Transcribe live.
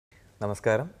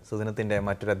നമസ്കാരം. സുദിനത്തിൻ്റെ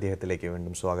മറ്റൊരു അധ്യായത്തിലേക്ക്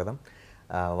വീണ്ടും സ്വാഗതം.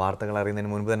 വാർത്തകൾ അറിയുന്നതിന്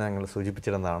മുൻപ് തന്നെ ഞങ്ങൾ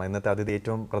സൂചിപ്പിച്ചിരുന്നതാണ് ഇന്നത്തെ അതിഥി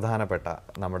ഏറ്റവും പ്രധാനപ്പെട്ട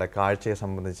നമ്മുടെ കാഴ്ചയെ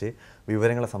സംബന്ധിച്ച്,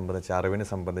 വിവരങ്ങളെ സംബന്ധിച്ച്, അറിവിനെ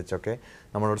സംബന്ധിച്ചൊക്കെ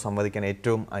നമ്മളോട് സംവദിക്കാൻ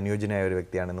ഏറ്റവും അനുയോജ്യനായ ഒരു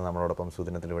വ്യക്തിയാണ് ഇന്ന് നമ്മളോടൊപ്പം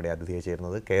സുദിനത്തിലൂടെ അതിഥിയെ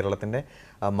ചേരുന്നത്. കേരളത്തിൻ്റെ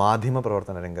മാധ്യമ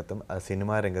പ്രവർത്തന രംഗത്തും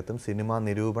സിനിമാ രംഗത്തും സിനിമാ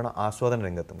നിരൂപണ ആസ്വാദന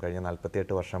രംഗത്തും കഴിഞ്ഞ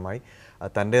 48 വർഷമായി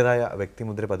തൻ്റേതായ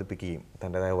വ്യക്തിമുദ്ര പതിപ്പിക്കുകയും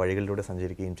തൻ്റേതായ വഴികളിലൂടെ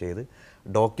സഞ്ചരിക്കുകയും ചെയ്ത്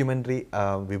ഡോക്യുമെൻ്ററി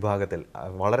വിഭാഗത്തിൽ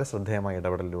വളരെ ശ്രദ്ധേയമായ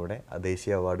ഇടപെടലിലൂടെ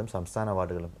ദേശീയ അവാർഡും സംസ്ഥാന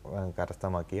അവാർഡുകളും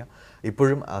കരസ്ഥമാക്കിയ,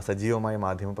 ഇപ്പോഴും സജീവമായ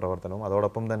മാധ്യമ പ്രവർത്തനവും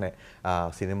അതോടൊപ്പം തന്നെ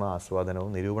സിനിമ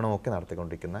ആസ്വാദനവും നിരൂപണവും ഒക്കെ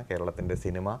നടത്തിക്കൊണ്ടിരിക്കുന്ന കേരളത്തിൻ്റെ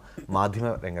സിനിമ മാധ്യമ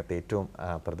രംഗത്തെ ഏറ്റവും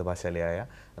പ്രതിഭാശാലിയായ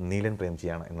നീലൻ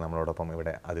പ്രേംജിയാണ് ഇന്ന് നമ്മളോടൊപ്പം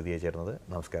ഇവിടെ അതിഥിയെ ചേർന്നത്.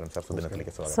 നമസ്കാരം സർ,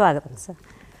 സുദിനത്തിലേക്ക് സ്വാഗതം. സർ,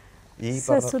 ഈ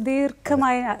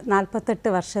സുദീർഘമായ 48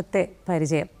 വർഷത്തെ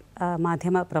പരിചയം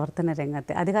മാധ്യമ പ്രവർത്തന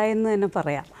രംഗത്തെ അധികമായെന്ന് തന്നെ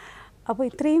പറയാം. അപ്പോൾ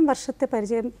ഇത്രയും വർഷത്തെ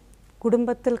പരിചയം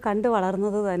കുടുംബത്തിൽ കണ്ടു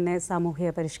വളർന്നത് തന്നെ സാമൂഹിക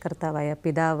പരിഷ്കർത്താവായ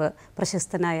പിതാവ്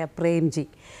പ്രശസ്തനായ പ്രേംജി,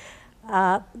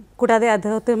 കൂടാതെ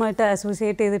അദ്ദേഹത്തുമായിട്ട്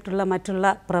അസോസിയേറ്റ് ചെയ്തിട്ടുള്ള മറ്റുള്ള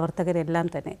പ്രവർത്തകരെല്ലാം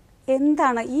തന്നെ.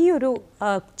 എന്താണ് ഈ ഒരു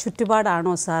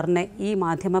ചുറ്റുപാടാണോ സാറിനെ ഈ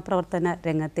മാധ്യമ പ്രവർത്തന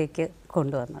രംഗത്തേക്ക്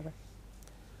കൊണ്ടുവന്നത്?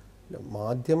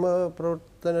 മാധ്യമ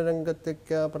പ്രവർത്തന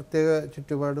രംഗത്തേക്ക് പ്രത്യേക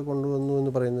ചുറ്റുപാട് കൊണ്ടുവന്നു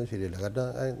എന്ന് പറയുന്നത് ശരിയല്ല. കാരണം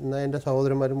എന്നാൽ എൻ്റെ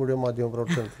സഹോദരന്മാരും മുഴുവൻ മാധ്യമ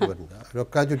പ്രവർത്തനത്തിൽ വരുന്നുണ്ട്.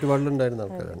 അവരൊക്കെ ആ ചുറ്റുപാടിലുണ്ടായിരുന്ന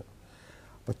ആൾക്കാരാണ്.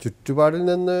 അപ്പോൾ ചുറ്റുപാടിൽ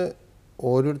നിന്ന്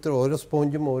ഓരോരുത്തർ ഓരോ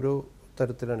സ്പോഞ്ചും ഓരോ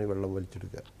തരത്തിലാണ് ഈ വെള്ളം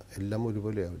വലിച്ചെടുക്കുക. എല്ലാം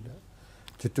ഒരുപോലെ ആവില്ല.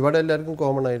 ചുറ്റുപാട് എല്ലാവർക്കും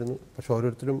കോമൺ ആയിരുന്നു, പക്ഷെ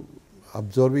ഓരോരുത്തരും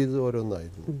അബ്സോർവ് ചെയ്ത്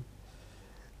ഓരോന്നായിരുന്നു.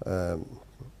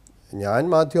 ഞാൻ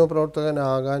മാധ്യമ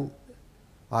പ്രവർത്തകനാകാൻ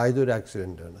ആയതൊരു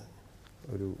ആക്സിഡൻ്റാണ്.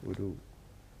 ഒരു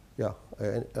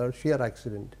ഷിയർ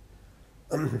ആക്സിഡൻറ്റ്.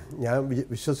 ഞാൻ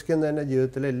വിശ്വസിക്കുന്ന തന്നെ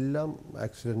ജീവിതത്തിലെ എല്ലാം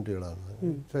ആക്സിഡൻറ്റുകളാണ്.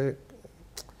 പക്ഷേ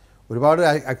ഒരുപാട്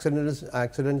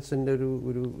ആക്സിഡൻസിൻ്റെ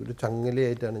ഒരു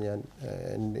ചങ്ങലയായിട്ടാണ്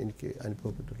എനിക്ക്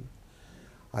അനുഭവപ്പെട്ടിട്ടുള്ളത്.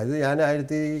 അത് ഞാൻ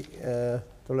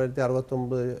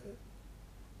 1969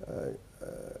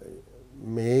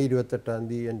 മെയ്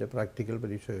 28 എൻ്റെ പ്രാക്ടിക്കൽ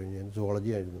പരീക്ഷ കഴിഞ്ഞ് ഞാൻ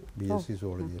സുവോളജി ആയിരുന്നു, BSc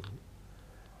സുവോളജി ആയിരുന്നു.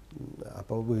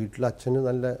 അപ്പോൾ വീട്ടിൽ അച്ഛന്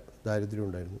നല്ല ദാരിദ്ര്യം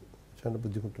ഉണ്ടായിരുന്നു, അച്ഛൻ്റെ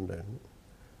ബുദ്ധിമുട്ടുണ്ടായിരുന്നു.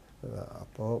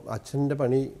 അപ്പോൾ അച്ഛൻ്റെ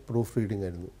പണി പ്രൂഫ് റീഡിംഗ്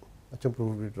ആയിരുന്നു. അച്ഛൻ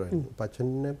പ്രൂഫ് റീഡറായിരുന്നു. അപ്പോൾ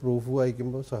അച്ഛനെ പ്രൂഫ്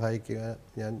വായിക്കുമ്പോൾ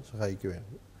ഞാൻ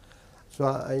സഹായിക്കുമായിരുന്നു. സോ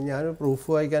ഞാൻ പ്രൂഫ്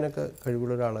വായിക്കാനൊക്കെ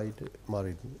കഴിവുള്ള ഒരാളായിട്ട്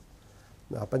മാറിയിരുന്നു.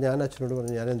 അപ്പം ഞാൻ അച്ഛനോട്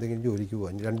പറഞ്ഞു, ഞാൻ എന്തെങ്കിലും ജോലിക്ക്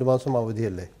പോകാം, 2 മാസം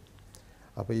അവധിയല്ലേ,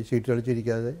 അപ്പോൾ ഈ ഷീറ്റ്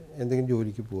കളിച്ചിരിക്കാതെ എന്തെങ്കിലും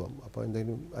ജോലിക്ക് പോകാം, അപ്പോൾ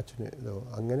എന്തെങ്കിലും അച്ഛന് ഇതോ.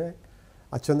 അങ്ങനെ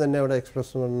അച്ഛൻ തന്നെ അവിടെ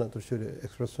എക്സ്പ്രസ് എന്ന് പറഞ്ഞ തൃശ്ശൂർ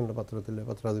എക്സ്പ്രസ് എന്ന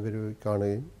പത്രാധിപർ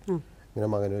കാണുകയും ഇങ്ങനെ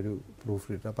മകനൊരു പ്രൂഫ്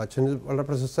റീഡർ. അപ്പോൾ അച്ഛൻ വളരെ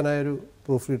പ്രശസ്തനായൊരു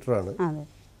പ്രൂഫ് റീഡറാണ്.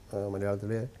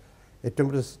 മലയാളത്തിലെ ഏറ്റവും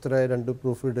പ്രശസ്തരായ 2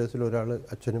 പ്രൂഫ് റീഡേഴ്സിൽ ഒരാൾ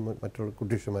അച്ഛനും മറ്റുള്ള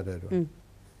കുട്ടീഷന്മാരായിരുന്നു.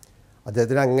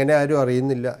 അദ്ദേഹത്തിന് അങ്ങനെ ആരും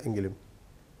അറിയുന്നില്ല എങ്കിലും.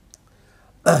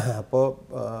 അപ്പോൾ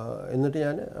എന്നിട്ട്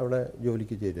ഞാൻ അവിടെ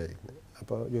ജോലിക്ക് ചേരുമായിരുന്നു.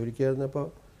 അപ്പോൾ ജോലിക്ക് ചേർന്നപ്പോൾ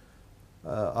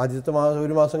ആദ്യത്തെ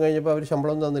ഒരു മാസം കഴിഞ്ഞപ്പോൾ അവർ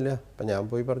ശമ്പളം തന്നില്ല. അപ്പം ഞാൻ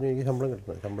പോയി പറഞ്ഞു, എനിക്ക് ശമ്പളം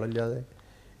കിട്ടണം, ശമ്പളം ഇല്ലാതെ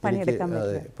എനിക്ക്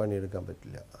പണിയെടുക്കാൻ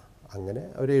പറ്റില്ല. അങ്ങനെ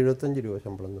അവർ 75 രൂപ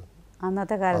ശമ്പളം തന്നു.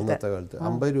 അന്നത്തെ കാലത്ത്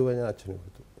 50 രൂപ ഞാൻ അച്ഛന്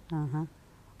കൊടുത്തു.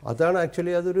 അതാണ്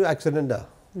ആക്ച്വലി അതൊരു ആക്സിഡൻറ്റാണ്.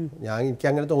 എനിക്ക്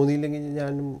അങ്ങനെ തോന്നിയില്ലെങ്കിൽ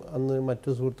ഞാനും അന്ന് മറ്റു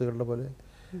സുഹൃത്തുക്കളുടെ പോലെ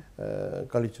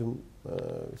കളിച്ചും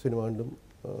സിനിമ കണ്ടും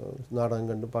നാടകം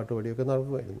കണ്ടും പാട്ടുപാടിയൊക്കെ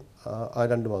നടക്കുമായിരുന്നു ആ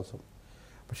 2 മാസം.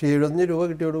 പക്ഷേ 75 രൂപ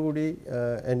കിട്ടിയോടുകൂടി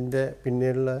എൻ്റെ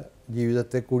പിന്നെയുള്ള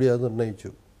ജീവിതത്തെ കൂടി അത് നിർണ്ണയിച്ചു.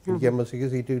 എനിക്ക് MScക്ക്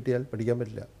സീറ്റ് കിട്ടിയാൽ പഠിക്കാൻ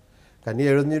പറ്റില്ല, കാരണം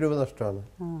 75 രൂപ നഷ്ടമാണ്.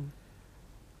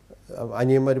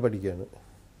 അനിയന്മാർ പഠിക്കുകയാണ്.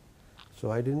 So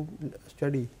I didn't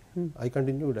study, I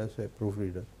continued as A proof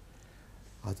reader.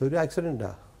 അതൊരു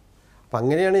ആക്സിഡൻറ്റാണ്. അപ്പം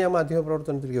അങ്ങനെയാണ് ഞാൻ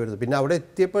മാധ്യമപ്രവർത്തനത്തിലേക്ക് വരുന്നത്. പിന്നെ അവിടെ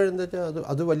എത്തിയപ്പോഴെന്താ വെച്ചാൽ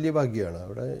അത് വലിയ ഭാഗ്യമാണ്.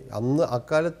 അവിടെ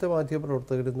അക്കാലത്തെ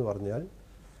മാധ്യമപ്രവർത്തകരെന്ന് പറഞ്ഞാൽ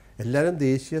എല്ലാവരും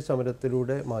ദേശീയ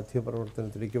സമരത്തിലൂടെ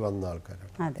മാധ്യമപ്രവർത്തനത്തിലേക്ക് വന്ന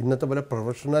ആൾക്കാരാണ്. ഇന്നത്തെ പോലെ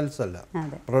പ്രൊഫഷണൽസ് അല്ല.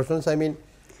 Professionals I mean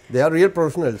they are real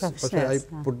professionals, പക്ഷേ I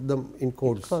put them in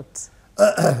codes.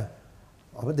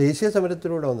 അപ്പോൾ ദേശീയ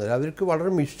സമരത്തിലൂടെ വന്നത് അവർക്ക്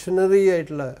വളരെ മിഷനറി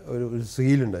ആയിട്ടുള്ള ഒരു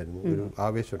സീലുണ്ടായിരുന്നു, ഒരു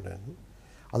ആവേശം ഉണ്ടായിരുന്നു.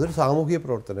 അതൊരു സാമൂഹിക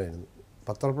പ്രവർത്തനമായിരുന്നു.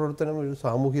 പത്രപ്രവർത്തനം ഒരു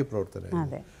സാമൂഹിക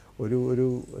പ്രവർത്തനമായിരുന്നു, ഒരു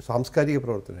സാംസ്കാരിക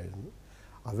പ്രവർത്തനമായിരുന്നു.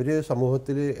 അവർ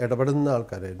സമൂഹത്തിൽ ഇടപെടുന്ന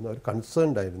ആൾക്കാരായിരുന്നു, അവർ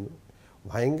കൺസേൺഡ് ആയിരുന്നു,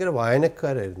 ഭയങ്കര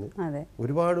വായനക്കാരായിരുന്നു.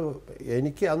 ഒരുപാട്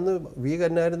എനിക്ക് അന്ന് വി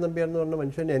കരുണാകരൻ നമ്പ്യാരെന്ന് പറഞ്ഞ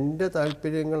മനുഷ്യൻ എൻ്റെ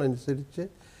താല്പര്യങ്ങളനുസരിച്ച്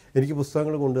എനിക്ക്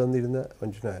പുസ്തകങ്ങൾ കൊണ്ടുവന്നിരുന്ന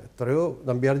മനുഷ്യനാണ്. എത്രയോ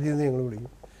നമ്പ്യാർജി എന്ന് ഞങ്ങൾ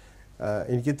വിളിക്കും.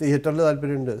 എനിക്ക് തിയേറ്ററിൽ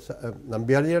താല്പര്യമുണ്ട്.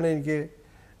 നമ്പ്യാർജിയാണ് എനിക്ക്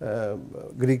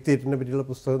ഗ്രീക്ക് തിയേറ്ററിനെ പറ്റിയുള്ള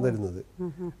പുസ്തകം തരുന്നത്.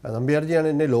 നമ്പ്യാർജിയാണ്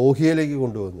എന്നെ ലോഹിയയിലേക്ക്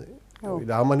കൊണ്ടുപോകുന്നത്.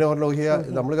 രാമനോഹർ ലോഹിയ,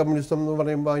 നമ്മൾ കമ്മ്യൂണിസം എന്ന്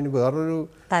പറയുമ്പോൾ അതിന് വേറൊരു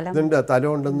ഇതുണ്ട്,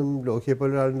 തലമുണ്ടെന്നും ലോഹിയെ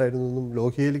പോലെ ഒരാളുണ്ടായിരുന്നെന്നും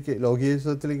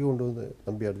ലോഹിയിസത്തിലേക്ക് കൊണ്ടുവന്നത്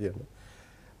നമ്പ്യാർജിയാണ്.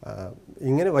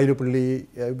 ഇങ്ങനെ വൈരപ്പള്ളി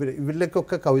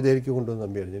ഇവരിലേക്കൊക്കെ കവിതയിലേക്ക് കൊണ്ടുവന്ന്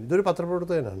നമ്പ്യാർജി. ഇതൊരു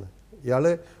പത്രപ്രവർത്തകനാണ്. ഇയാൾ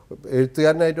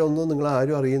എഴുത്തുകാരനായിട്ട് ഒന്നും നിങ്ങൾ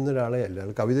ആരും അറിയുന്ന ഒരാളെ അല്ല.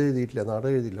 അയാൾ കവിത എഴുതിയിട്ടില്ല,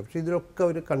 നാടകം എഴുതിയില്ല. പക്ഷേ ഇതിലൊക്കെ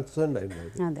ഒരു കൺസേൺ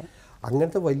ആയിരുന്നു.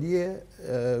 അങ്ങനത്തെ വലിയ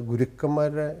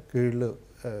ഗുരുക്കന്മാരുടെ കീഴിൽ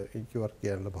എനിക്ക് വർക്ക്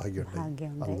ചെയ്യാനുള്ള ഭാഗ്യമുണ്ടായി.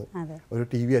 അന്ന് ഒരു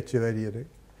T V അച്ചുവാരിയർ,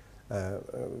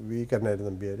 V Karunakaran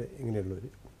Nambiar, ഇങ്ങനെയുള്ളവർ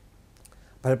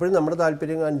പലപ്പോഴും നമ്മുടെ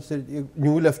താല്പര്യം അനുസരിച്ച്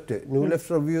ന്യൂ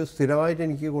ലെഫ്റ്റ് റിവ്യൂ സ്ഥിരമായിട്ട്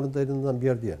എനിക്ക് കൊണ്ടുതരുന്നത്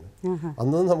നമ്പ്യാർജിയാണ്.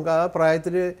 അന്നൊന്നും നമുക്ക് ആ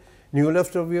പ്രായത്തിൽ ന്യൂ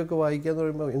ലെഫ്റ്റ് റിവ്യൂ ഒക്കെ വായിക്കുക എന്ന്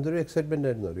പറയുമ്പോൾ എന്തൊരു എക്സൈറ്റ്മെൻ്റ്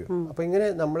ആയിരുന്നു അറിയോ. അപ്പോൾ ഇങ്ങനെ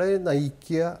നമ്മളെ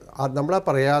നയിക്കുക, നമ്മളെ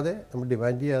പറയാതെ, നമ്മൾ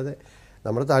ഡിമാൻഡ് ചെയ്യാതെ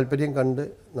നമ്മുടെ താല്പര്യം കണ്ട്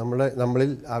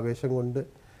നമ്മളിൽ ആവേശം കൊണ്ട്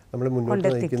നമ്മളെ മുന്നോട്ട്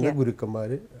നയിക്കുന്ന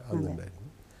ഗുരുക്കന്മാർ അന്നുണ്ടായിരുന്നു.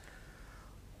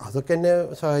 അതൊക്കെ എന്നെ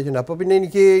സഹായിച്ചിട്ടുണ്ട്. അപ്പോൾ പിന്നെ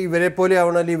എനിക്ക് ഇവരെ പോലെ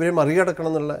ആവണം, അല്ലെങ്കിൽ ഇവരെ മറികടക്കണം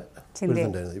എന്നുള്ള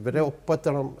ഇതുണ്ടായിരുന്നു. ഇവരെ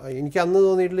ഒപ്പത്തണം. എനിക്ക് അന്ന്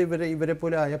തോന്നിയിട്ടില്ല ഇവരെ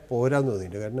പോലെ ആയാൽ പോരാന്ന്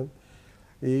തോന്നിയിട്ടില്ല. കാരണം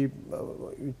ഈ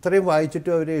ഇത്രയും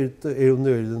വായിച്ചിട്ടും അവർ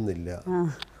എഴുതുന്നില്ല.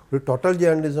 ഒരു ടോട്ടൽ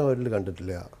ജേർണലിസം അവരിൽ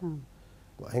കണ്ടിട്ടില്ല.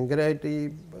 ഭയങ്കരമായിട്ട് ഈ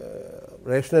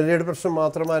റേഷണറിയുടെ പ്രശ്നം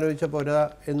മാത്രം ആലോചിച്ച പോരാ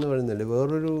എന്ന് പറയുന്നില്ല,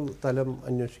 വേറൊരു തലം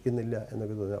അന്വേഷിക്കുന്നില്ല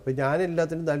എന്നൊക്കെ തോന്നി. അപ്പോൾ ഞാൻ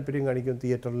എല്ലാത്തിനും താല്പര്യം കാണിക്കും.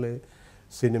 തിയേറ്ററിൽ,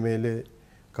 സിനിമയിൽ,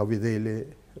 കവിതയിൽ,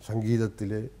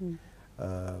 സംഗീതത്തിൽ,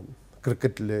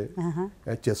 ക്രിക്കറ്റിൽ,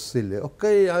 ചെസ്സിൽ ഒക്കെ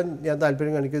ഞാൻ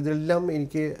താല്പര്യം കാണിക്കും. ഇതെല്ലാം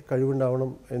എനിക്ക്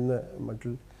കഴിവുണ്ടാവണം എന്ന്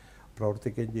മറ്റിൽ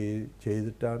പ്രവർത്തിക്കുകയും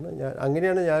ചെയ്തിട്ടാണ്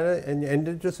അങ്ങനെയാണ് ഞാൻ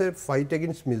എൻ്റെ to say fight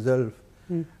against മിസെൽഫ്,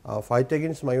 fight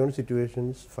against my own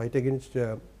situations, fight against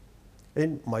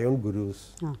my own ഗുരൂസ്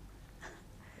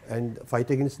and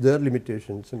fight against there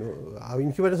limitations.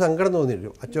 എനിക്ക് വളരെ സങ്കടം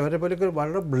തോന്നിയിരുന്നു. അച്ഛവരെ പോലെയൊക്കെ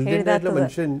വളരെ ബ്രില്യൻ്റ് ആയിട്ടുള്ള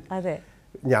മനുഷ്യൻ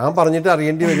ഞാൻ പറഞ്ഞിട്ട്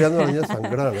അറിയേണ്ടി വരിക എന്ന് പറഞ്ഞാൽ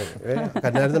സങ്കടമാണ്.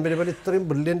 കരുണാകരൻ നമ്പ്യാരെ പോലെ ഇത്രയും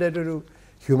ബ്രില്യൻ്റ് ആയിട്ടൊരു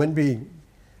ഹ്യൂമൻ ബീയിങ്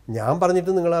ഞാൻ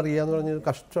പറഞ്ഞിട്ട് നിങ്ങൾ അറിയാമെന്ന് പറഞ്ഞത്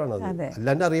കഷ്ടമാണ്. അത്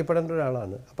അല്ലാണ്ട് അറിയപ്പെടേണ്ട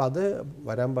ഒരാളാണ്. അപ്പം അത്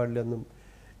വരാൻ പാടില്ലെന്നും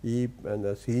ഈ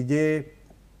എന്താ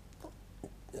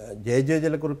ജെ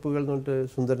ജലക്കുറിപ്പുകൾ എന്ന് പറഞ്ഞിട്ട്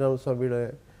സുന്ദരരാമസ്വാമിയുടെ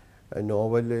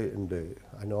നോവൽ ഉണ്ട്.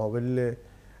 ആ നോവലിൽ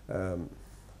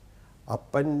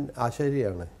അപ്പൻ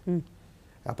ആശാരിയാണ്.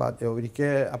 അപ്പം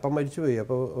അപ്പം മരിച്ചുപോയി.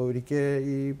 അപ്പോൾ ഒരിക്കൽ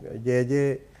ഈ ജെ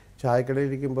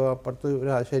ചായക്കടയിലിരിക്കുമ്പോൾ അപ്പുറത്ത് ഒരു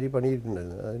ആശാരി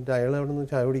പണിയിട്ടുണ്ടായിരുന്നു. അതിൻ്റെ അയാൾ അവിടെ നിന്ന്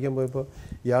ചായ കുടിക്കാൻ പോയപ്പോൾ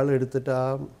ഇയാൾ എടുത്തിട്ട്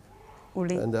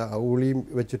എന്താ ഉളിയും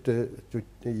വെച്ചിട്ട്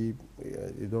ഈ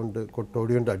ഇതുകൊണ്ട്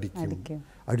കൊട്ടോടി കൊണ്ട്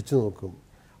അടിച്ചു നോക്കും.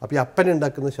 അപ്പോൾ ഈ അപ്പൻ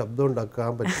ഉണ്ടാക്കുന്ന ശബ്ദം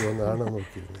ഉണ്ടാക്കാൻ പറ്റുമോ എന്നാണ്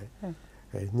നോക്കിയിരുന്നത്.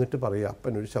 എന്നിട്ട് പറയുക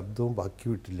അപ്പൻ ഒരു ശബ്ദവും ബാക്കി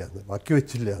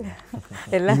വെച്ചില്ല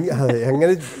എന്ന്.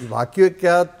 എങ്ങനെ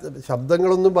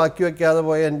ശബ്ദങ്ങളൊന്നും ബാക്കി വെക്കാതെ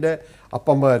പോയ എൻ്റെ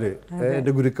അപ്പന്മാർ,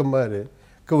 എൻ്റെ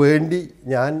ഗുരുക്കന്മാർക്ക് വേണ്ടി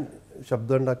ഞാൻ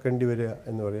ശബ്ദം ഉണ്ടാക്കേണ്ടി വരിക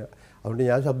എന്ന് പറയുക. അതുകൊണ്ട്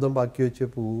ഞാൻ ശബ്ദം ബാക്കി വെച്ച്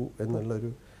പോവൂ എന്നുള്ളൊരു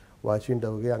വാശി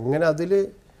ഉണ്ടാവുകയും അങ്ങനെ അതിൽ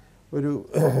ഒരു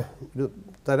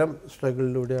തരം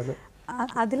സ്ട്രഗിളിലൂടെയാണ്.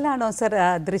 അതിലാണോ സർ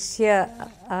ദൃശ്യ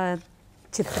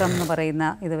ചിത്രം എന്ന് പറയുന്ന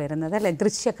ഇത് വരുന്നത് അല്ലേ?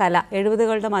 ദൃശ്യകല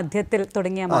 70കളുടെ മധ്യത്തിൽ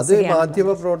തുടങ്ങിയ അത്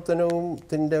മാധ്യമ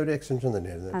പ്രവർത്തനത്തിൻ്റെ ഒരു എക്സ്റ്റൻഷൻ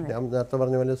തന്നെയായിരുന്നു. ഞാൻ നേരത്തെ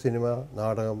പറഞ്ഞ പോലെ സിനിമ,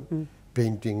 നാടകം,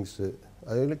 പെയിൻറ്റിങ്സ്,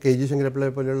 അതുപോലെ KG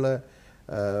ശങ്കരപ്പിള്ളയെ പോലെയുള്ള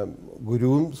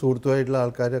ഗുരുവും സുഹൃത്തുമായിട്ടുള്ള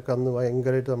ആൾക്കാരൊക്കെ അന്ന്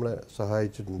ഭയങ്കരമായിട്ട് നമ്മളെ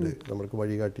സഹായിച്ചിട്ടുണ്ട്, നമ്മൾക്ക്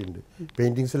വഴികാട്ടിയിട്ടുണ്ട്.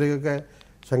 പെയിൻറ്റിങ്സിലേക്കൊക്കെ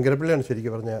ശങ്കരപ്പിള്ളയാണ്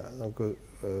ശരിക്കും പറഞ്ഞാൽ നമുക്ക്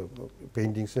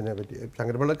പെയിൻറ്റിങ്സിനെ പറ്റി.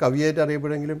 ശങ്കരപ്പിള്ള കവിയായിട്ട്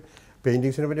അറിയപ്പെടുമെങ്കിലും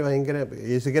പെയിൻറ്റിങ്സിനെ പറ്റി ഭയങ്കര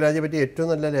AC രാജയെ പറ്റി ഏറ്റവും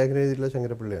നല്ല ലേഖനം എഴുതിയിട്ടുള്ള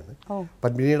ശങ്കരപ്പിള്ളയാണ്.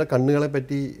 പത്മിനിയുടെ കണ്ണുകളെ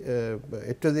പറ്റി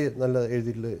ഏറ്റവും നല്ല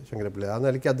എഴുതിയിട്ടുള്ള ശങ്കരപ്പിള്ള. ആ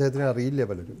നിലയ്ക്ക് അദ്ദേഹത്തിന് അറിയില്ല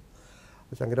പലരും.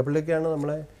 ശങ്കരപ്പിള്ളയൊക്കെയാണ്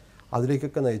നമ്മളെ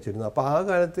അതിലേക്കൊക്കെ നയിച്ചിരുന്നത്. അപ്പോൾ ആ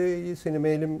കാലത്ത് ഈ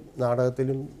സിനിമയിലും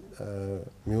നാടകത്തിലും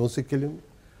മ്യൂസിക്കിലും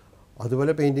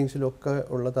അതുപോലെ പെയിൻറ്റിങ്സിലൊക്കെ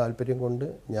ഉള്ള താല്പര്യം കൊണ്ട്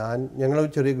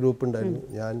ഞങ്ങളൊരു ചെറിയ ഗ്രൂപ്പ് ഉണ്ടായിരുന്നു.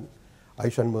 ഞാൻ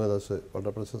ഐഷൺമുഖദാസ്,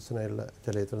 വളരെ പ്രശസ്തനായുള്ള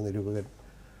ചലച്ചിത്ര നിരൂപകൻ,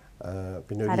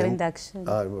 പിന്നെ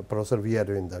പ്രൊഫസർ വി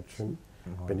അരവിന്ദാക്ഷൻ,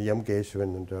 പിന്നെ M കേശവൻ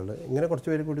എന്നൊരാൾ, ഇങ്ങനെ കുറച്ച്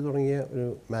പേര് കൂടി തുടങ്ങിയ ഒരു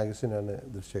മാഗസിനാണ്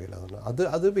ദൃശ്യകല എന്ന് പറഞ്ഞത്.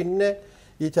 അത് പിന്നെ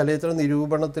ഈ ചലച്ചിത്ര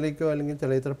നിരൂപണത്തിലേക്കോ അല്ലെങ്കിൽ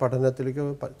ചലച്ചിത്ര പഠനത്തിലേക്കോ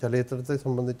ചലച്ചിത്രത്തെ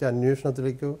സംബന്ധിച്ച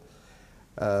അന്വേഷണത്തിലേക്കോ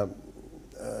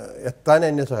എത്താൻ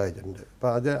എന്നെ സഹായിച്ചിട്ടുണ്ട്. അപ്പോൾ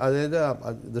അതായത്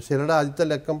ദൃശ്യകലയുടെ ആദ്യത്തെ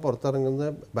ലക്കം പുറത്തിറങ്ങുന്നത്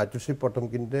ബാറ്റിൽഷിപ്പ്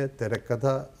പൊട്ടംകിൻ്റെ തിരക്കഥ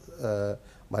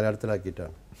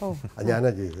മലയാളത്തിലാക്കിയിട്ടാണ്. അത്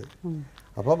ഞാനാണ് ചെയ്തത്.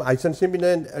 അപ്പം ഐസൻസ്റ്റീൻ, പിന്നെ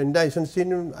എൻ്റെ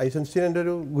ഐസൻസ്റ്റീൻ എൻ്റെ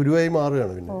ഒരു ഗുരുവായി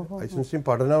മാറുകയാണ്. പിന്നെ ഐസൻസ്റ്റീൻ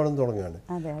പഠനമാണെന്ന് തുടങ്ങുകയാണ്.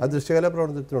 അത് ദൃശ്യകലാ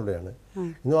പ്രവർത്തനത്തിലൂടെയാണ്.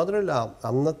 ഇന്ന് മാത്രമല്ല,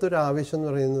 അന്നത്തെ ഒരു ആവേശം എന്ന്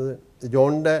പറയുന്നത്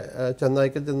ജോണിൻ്റെ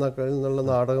ചെന്നായ്ക്കൽ ചെന്നാക്കൾ എന്നുള്ള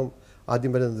നാടകം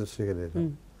ആദ്യം വരുന്നത്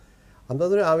ദൃശ്യകലയായിരുന്നു.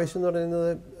 അന്നത്തെ ഒരു ആവേശം എന്ന് പറയുന്നത്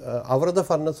അവർ ദ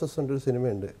ഫർണസസ് എന്നൊരു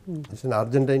സിനിമയുണ്ട്. It's an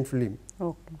Argentine film.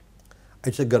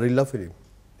 It's A guerrilla film.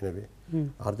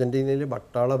 അർജന്റീനയിൽ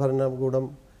പട്ടാള ഭരണകൂടം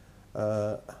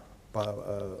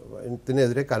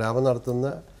ത്തിനെതിരെ കലാപം നടത്തുന്ന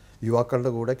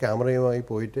യുവാക്കളുടെ കൂടെ ക്യാമറയുമായി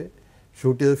പോയിട്ട്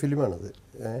ഷൂട്ട് ചെയ്ത ഫിലിമാണത്.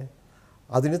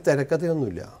 അതിന്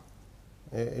തിരക്കഥയൊന്നുമില്ല,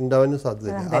 ഉണ്ടാവാനും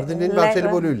സാധ്യതയില്ല, അർജന്റീൻ ഭാഷയിൽ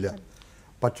പോലും ഇല്ല.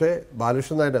 പക്ഷേ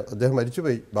ബാലകൃഷ്ണൻ നായർ, അദ്ദേഹം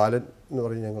മരിച്ചുപോയി, ബാലൻ എന്ന്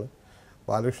പറയും ഞങ്ങൾ.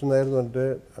 ബാലകൃഷ്ണൻ നായർ എന്ന് പറഞ്ഞിട്ട്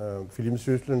ഫിലിം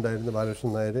ഇൻസ്റ്റിറ്റ്യൂഷനിലുണ്ടായിരുന്ന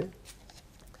ബാലകൃഷ്ണൻ നായർ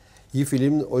ഈ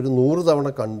ഫിലിം ഒരു 100 തവണ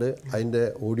കണ്ട് അതിൻ്റെ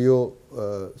ഓഡിയോ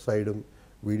സൈഡും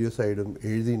വീഡിയോ സൈഡും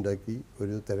എഴുതി ഉണ്ടാക്കി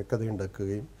ഒരു തിരക്കഥ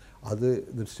ഉണ്ടാക്കുകയും അത്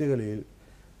ദൃശ്യകലയിൽ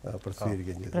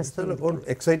പ്രസിദ്ധീകരിക്കുകയും ചെയ്തു.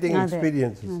 Exciting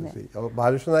experiences. അപ്പോൾ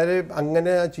ബാലകൃഷ്ണൻ നായരെ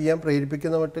അങ്ങനെ ചെയ്യാൻ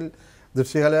പ്രേരിപ്പിക്കുന്ന മട്ടിൽ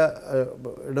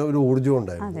ദൃശ്യകലയുടെ ഒരു ഊർജ്ജം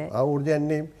ഉണ്ടായിരുന്നു. ആ ഊർജ്ജം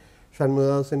എന്നെയും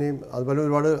ഷൺമുഖദാസിനെയും അതുപോലെ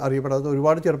ഒരുപാട് അറിയപ്പെടാത്ത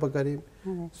ഒരുപാട് ചെറുപ്പക്കാരെയും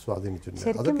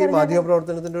സ്വാധീനിച്ചിട്ടുണ്ട്. അതൊക്കെ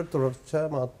മാധ്യമപ്രവർത്തനത്തിൻ്റെ ഒരു തുടർച്ച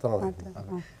മാത്രമാണ്.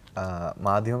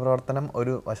 മാധ്യമപ്രവർത്തനം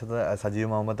ഒരു വശത്ത്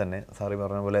സജീവമാകുമ്പോൾ തന്നെ സാറി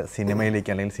പറഞ്ഞ പോലെ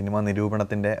സിനിമയിലേക്ക് അല്ലെങ്കിൽ സിനിമാ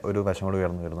നിരൂപണത്തിൻ്റെ ഒരു വശം കൂടി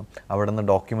ഉയർന്നു വരുന്നു. അവിടെ നിന്ന്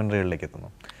ഡോക്യുമെൻ്ററികളിലേക്ക്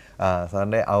എത്തുന്നു.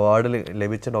 സാറിൻ്റെ അവാർഡ്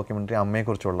ലഭിച്ച ഡോക്യുമെൻ്ററി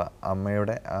അമ്മയെക്കുറിച്ചുള്ള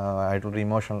അമ്മയുടെ ആയിട്ടുള്ളൊരു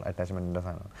ഇമോഷണൽ അറ്റാച്ച്മെൻറ്റിൻ്റെ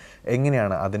സാധനമാണ്.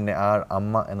 എങ്ങനെയാണ് അതിൻ്റെ ആ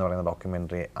അമ്മ എന്ന് പറയുന്ന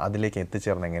ഡോക്യുമെൻ്ററി അതിലേക്ക്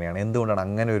എത്തിച്ചേർന്നത് എങ്ങനെയാണ്? എന്തുകൊണ്ടാണ്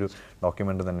അങ്ങനെ ഒരു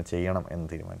ഡോക്യുമെൻ്ററി തന്നെ ചെയ്യണം എന്ന്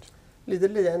തീരുമാനിച്ചത്?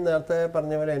 ഇതിൽ ഞാൻ നേരത്തെ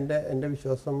പറഞ്ഞ പോലെ എൻ്റെ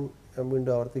വിശ്വാസം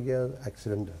വീണ്ടും ആവർത്തിക്കുക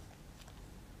ആക്സിഡൻറ്റാണ്.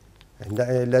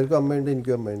 എല്ലാവർക്കും അമ്മയുണ്ട്,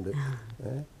 എനിക്കും അമ്മയുണ്ട്.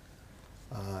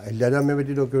 എല്ലാവരും അമ്മയെ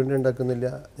പറ്റി ഡോക്യുമെൻ്ററി ഉണ്ടാക്കുന്നില്ല,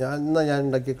 ഞാൻ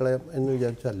ഉണ്ടാക്കിക്കളയാം എന്ന്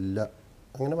വിചാരിച്ചല്ല.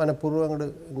 അങ്ങനെ മനഃപൂർവ്വം അങ്ങോട്ട്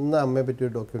ഇന്ന് അമ്മയെ പറ്റി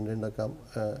ഒരു ഡോക്യുമെൻ്ററി ഉണ്ടാക്കാം.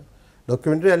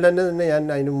 ഡോക്യുമെൻ്ററി അല്ലാണ്ട് തന്നെ ഞാൻ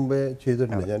അതിന് മുമ്പേ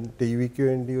ചെയ്തിട്ടുണ്ട്. ഞാൻ TV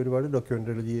വേണ്ടി ഒരുപാട്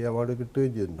ഡോക്യുമെൻ്ററികൾ ചെയ്യുക, അവാർഡ്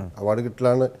കിട്ടുകയും ചെയ്തിട്ടുണ്ട്. അവാർഡ്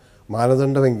കിട്ടലാണ്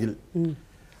മാനദണ്ഡമെങ്കിൽ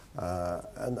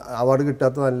അവാർഡ്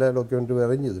കിട്ടാത്ത നല്ല ഡോക്യുമെൻ്ററി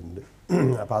വേറെയും ചെയ്തിട്ടുണ്ട്.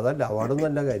 അപ്പോൾ അതല്ല, അവാർഡൊന്നും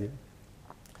അല്ല കാര്യം.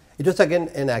 It was again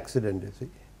N accident.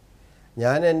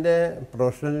 ഞാൻ എൻ്റെ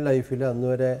പ്രൊഫഷണൽ ലൈഫിൽ അന്ന്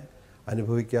വരെ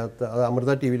അനുഭവിക്കാത്ത, അത്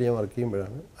അമൃത TV ഞാൻ വർക്ക്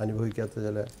ചെയ്യുമ്പോഴാണ് അനുഭവിക്കാത്ത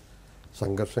ചില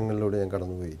സംഘർഷങ്ങളിലൂടെ ഞാൻ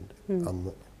കടന്നുപോയിട്ടുണ്ട്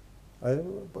അന്ന്. അത്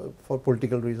ഫോർ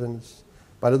പൊളിറ്റിക്കൽ റീസൺസ്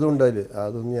പലതും ഉണ്ടായില്ല,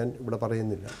 അതൊന്നും ഞാൻ ഇവിടെ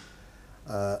പറയുന്നില്ല.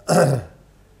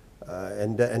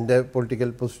 എൻ്റെ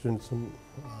പൊളിറ്റിക്കൽ പൊസിഷൻസും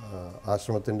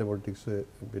ആശ്രമത്തിൻ്റെ പൊളിറ്റിക്സ്,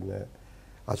 പിന്നെ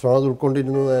ആശ്രമം അത്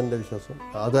ഉൾക്കൊണ്ടിരുന്നു എൻ്റെ വിശ്വാസം.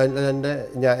 അത്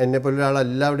എന്നെപ്പോലെ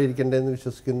ഒരാളല്ല അവിടെ ഇരിക്കേണ്ടതെന്ന്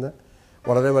വിശ്വസിക്കുന്ന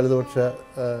വളരെ വലതുപക്ഷ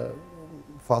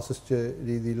ഫാസിസ്റ്റ്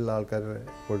രീതിയിലുള്ള ആൾക്കാരുടെ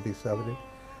പൊളിറ്റിക്സ്, അവർ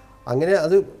അങ്ങനെ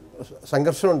അത്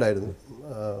സംഘർഷമുണ്ടായിരുന്നു.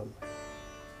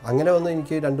 അങ്ങനെ വന്ന്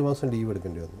എനിക്ക് 2 മാസം ലീവ്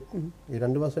എടുക്കേണ്ടി വന്നു. ഈ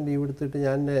 2 മാസം ലീവ് എടുത്തിട്ട്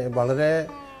ഞാൻ വളരെ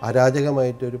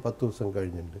അരാജകമായിട്ട് ഒരു 10 ദിവസം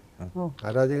കഴിഞ്ഞിട്ടുണ്ട്.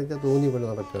 അരാജകത്തെ തോന്നിയ പോലെ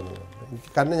നടക്കുകയാണ് എനിക്ക്.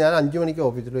 കാരണം ഞാൻ 5 മണിക്ക്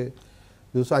ഓഫീസിൽ,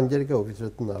 ദിവസം 5:30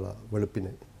 ഓഫീസിലെത്തുന്ന ആളാണ്.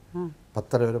 വെളുപ്പിന്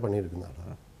 10:30 വരെ പണിയെടുക്കുന്ന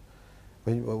ആളാണ്.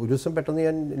 അപ്പോൾ ഒരു ദിവസം പെട്ടെന്ന്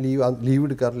ഞാൻ ലീവ്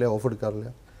എടുക്കാറില്ല, ഓഫ് എടുക്കാറില്ല.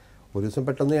 ഒരു ദിവസം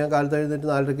പെട്ടെന്ന് ഞാൻ കാലത്ത് എഴുന്നേറ്റ്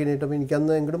 4:30 എണീറ്റപ്പോൾ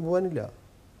എനിക്കന്ന് എങ്ങോട്ടും പോകാനില്ല.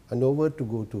 Know where to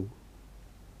go to.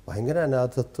 ഭയങ്കര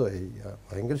അനാഥത്വമായി,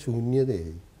 ഭയങ്കര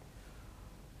ശൂന്യതയായി.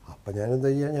 അപ്പം ഞാനെന്താ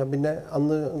ചെയ്യുക, ഞാൻ പിന്നെ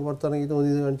അന്ന് പുറത്തിറങ്ങി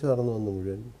തോന്നിയത് കാണിച്ച് നടന്നു വന്നു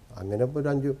മുഴുവൻ. അങ്ങനെ ഇപ്പോൾ ഒരു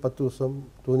 5-10 ദിവസം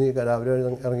തോന്നി രാവിലെ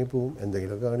ഇറങ്ങിപ്പോവും,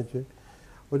 എന്തെങ്കിലുമൊക്കെ കാണിച്ച്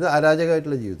ഒരു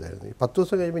അരാജകമായിട്ടുള്ള ജീവിതമായിരുന്നു. ഈ 10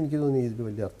 ദിവസം കഴിയുമ്പോൾ എനിക്ക് തോന്നി ഇതിൽ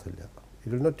വലിയ അർത്ഥമില്ല.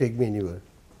 It will not take me anywhere.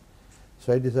 So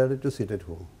I decided to sit at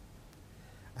home.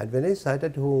 And when I sat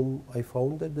at home, I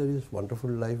found that there is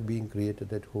wonderful life being created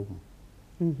at home.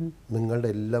 നിങ്ങളുടെ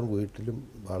എല്ലാം വീട്ടിലും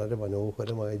വളരെ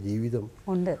മനോഹരമായ ജീവിതം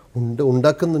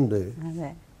ഉണ്ടാക്കുന്നുണ്ട്.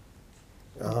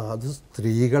 അത്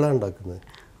സ്ത്രീകളാണ് ഉണ്ടാക്കുന്നത്,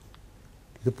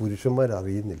 ഇത്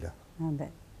പുരുഷന്മാരറിയുന്നില്ല.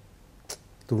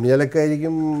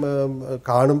 തുണിയലക്കായിരിക്കും,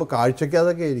 കാണുമ്പോൾ കാഴ്ചയ്ക്ക്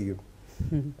അതൊക്കെ ആയിരിക്കും.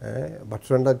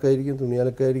 ഭക്ഷണം ഉണ്ടാക്കുമായിരിക്കും,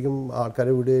 തുണിയലക്കായിരിക്കും,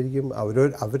 ആൾക്കാരെ വിടുകയായിരിക്കും.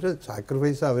 അവരുടെ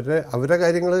സാക്രിഫൈസ്, അവരുടെ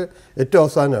കാര്യങ്ങൾ ഏറ്റവും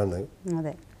അവസാനമാണ്.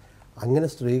 അങ്ങനെ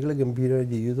സ്ത്രീകൾ ഗംഭീരമായ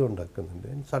ജീവിതം ഉണ്ടാക്കുന്നുണ്ട്.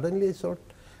 Suddenly I thought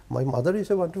my mother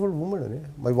is A wonderful woman,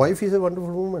 my wife is A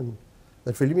wonderful woman.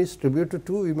 The film is tribute to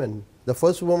 2 women, the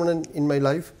first woman in my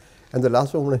life and the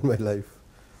last woman in my life.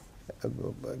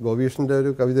 ഗോപീഷിൻ്റെ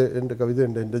ഒരു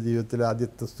കവിതയുണ്ട്, എൻ്റെ ജീവിതത്തിലെ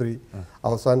ആദ്യത്തെ സ്ത്രീ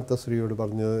അവസാനത്തെ സ്ത്രീയോട്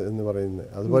പറഞ്ഞത് എന്ന് പറയുന്നത്.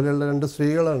 അതുപോലെയുള്ള 2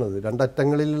 സ്ത്രീകളാണത്, 2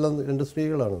 അറ്റങ്ങളിലുള്ള 2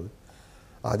 സ്ത്രീകളാണത്.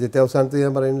 ആദ്യത്തെ അവസാനത്തെ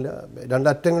ഞാൻ പറയുന്നില്ല,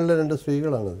 2 അറ്റങ്ങളിലെ 2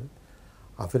 സ്ത്രീകളാണത്.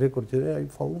 അവരെക്കുറിച്ച് I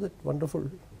found that wonderful.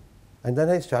 And then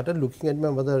I started looking at my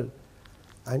mother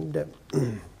and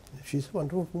she's a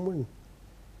wonderful woman.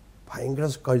 ഭയങ്കര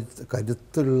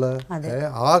കരുത്തുള്ള,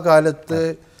 ആ കാലത്ത്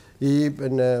ഈ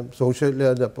പിന്നെ സോഷ്യൽ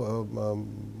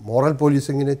മോറൽ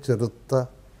പോലീസിങ്ങിനെ ചെറുത്ത,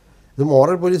 ഇത്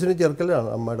മോറൽ പോലീസിനെ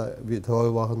ചെറുക്കലാണ് അമ്മയുടെ വിധവ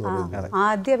വിവാഹം എന്ന്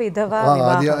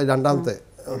പറയുന്നത്. രണ്ടാമത്തെ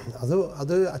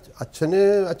അത്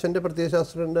അച്ഛൻ്റെ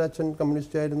പ്രത്യയശാസ്ത്രമുണ്ട്, അച്ഛൻ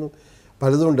കമ്മ്യൂണിസ്റ്റ് ആയിരുന്നു,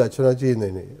 പലതും ഉണ്ട് അച്ഛനാ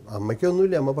ചെയ്യുന്നതിന്.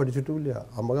 അമ്മയ്ക്കൊന്നുമില്ല, അമ്മ പഠിച്ചിട്ടുമില്ല,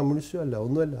 അമ്മ കമ്മ്യൂണിസ്റ്റും അല്ല,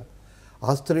 ഒന്നുമല്ല.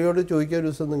 ആ സ്ത്രീയോട് ചോദിക്കുക ഒരു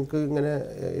ദിവസം, നിങ്ങൾക്ക് ഇങ്ങനെ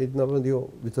ഇരുന്നാൽ മതിയോ,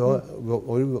 വിധവ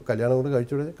ഒരു കല്യാണം കൂടെ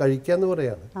കഴിക്കാമെന്ന്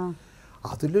പറയാണ്.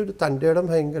 അതിലൊരു തൻ്റെ ഇടം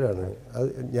ഭയങ്കരമാണ്. അത്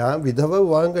ഞാൻ വിധവ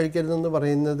വിവാഹം കഴിക്കരുതെന്ന്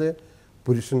പറയുന്നത്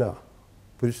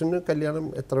പുരുഷന് കല്യാണം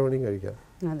എത്ര വേണമെങ്കിലും കഴിക്കാം,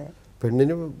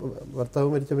 പെണ്ണിന് ഭർത്താവ്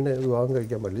മരിച്ച പിന്നെ വിവാഹം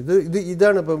കഴിക്കാൻ പാടില്ല.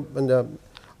 ഇതാണ് ഇപ്പം എൻ്റെ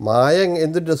മായ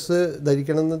എന്ത് ഡ്രസ്സ്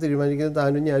ധരിക്കണം എന്ന് തീരുമാനിക്കുന്നത്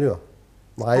താനും ഞാനുമാണ്,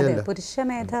 മായല്ല.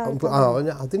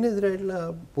 അതിനെതിരായിട്ടുള്ള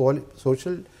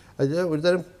സോഷ്യൽ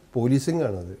ഒരുതരം പോലീസിംഗ്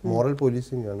ആണത്, മോറൽ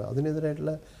പോലീസിംഗ് ആണ്.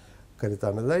 അതിനെതിരായിട്ടുള്ള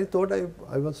കരുത്താണ്. I thought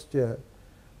I must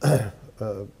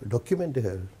document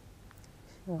her.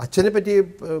 അച്ഛനെ പറ്റി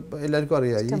എല്ലാവർക്കും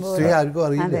അറിയാം, ഈ സ്ത്രീ ആർക്കും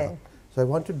അറിയില്ല. So I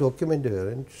want to document her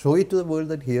and show it to the world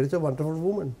that here is A wonderful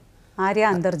woman. Arya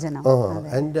Antharjanam.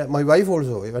 And my wife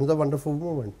also is A wonderful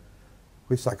woman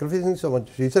who is sacrificing so much.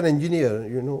 She's an engineer,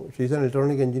 you know, she's an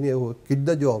electronic engineer who quit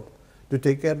the job to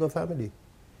take care of the family.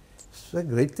 It's a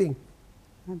great thing.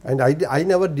 And I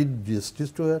never did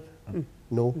justice to her.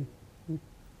 No.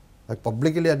 I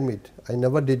publicly admit, I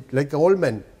never did, like all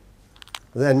men.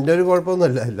 അത് എൻ്റെ ഒരു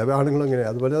കുഴപ്പമൊന്നുമല്ല, എല്ലാ ആണുങ്ങളും അങ്ങനെ.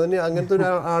 അതുപോലെ തന്നെ അങ്ങനത്തെ ഒരു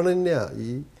ആണ് തന്നെയാണ്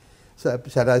ഈ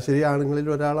ശരാശരി ആണുങ്ങളിൽ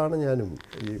ഒരാളാണ് ഞാനും.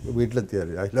 ഈ വീട്ടിലെത്തിയാൽ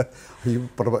അതിൽ ഈ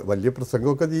വലിയ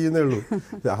പ്രസംഗമൊക്കെ ചെയ്യുന്നേ ഉള്ളൂ,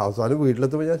 അവസാനം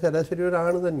വീട്ടിലെത്തുമ്പോൾ ഞാൻ ശരാശരി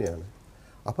ഒരാണ് തന്നെയാണ്.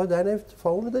 അപ്പോൾ then I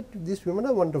found that these women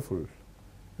are wonderful.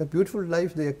 A beautiful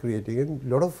life they are creating and a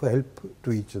lot of help to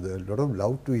each other, a lot of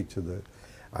love to each other.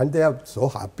 And they are so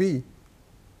happy.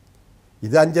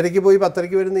 ഇത് 5:30 പോയി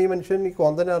 10:30 വരുന്ന ഈ മനുഷ്യൻ ഈ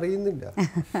കോന്തനെ അറിയുന്നില്ല.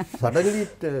 Suddenly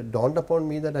it don't upon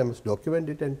me that I must document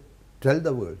it and tell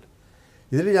the world.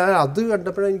 ഇതിൽ ഞാൻ അത്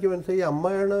കണ്ടപ്പോഴേ എനിക്ക് മനസ്സിലായി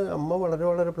അമ്മ വളരെ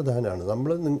വളരെ പ്രധാനമാണ്.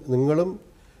 നിങ്ങളും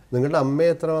നിങ്ങളുടെ അമ്മയെ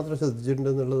എത്രമാത്രം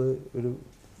ശ്രദ്ധിച്ചിട്ടുണ്ടെന്നുള്ളത് ഒരു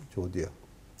ചോദ്യമാണ്.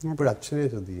 ഇപ്പോഴും അച്ഛനെ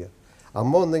ശ്രദ്ധിക്കുക.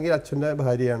 അമ്മ ഒന്നെങ്കിൽ അച്ഛൻ്റെ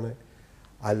ഭാര്യയാണ്,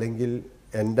 അല്ലെങ്കിൽ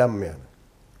എൻ്റെ അമ്മയാണ്.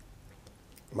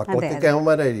 മക്കളൊക്കെ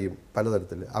കേമന്മാരായിരിക്കും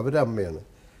പലതരത്തിൽ, അവരുടെ അമ്മയാണ്.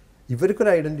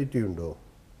 ഇവർക്കൊരു ഐഡൻറ്റിറ്റി ഉണ്ടോ?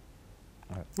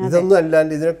 ഇതൊന്നും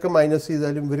അല്ലാണ്ട് ഇതിനൊക്കെ മൈനസ്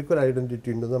ചെയ്താലും ഇവർക്കൊരു ഐഡൻറ്റിറ്റി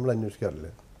ഉണ്ടോ നമ്മൾ അന്വേഷിക്കാറില്ല.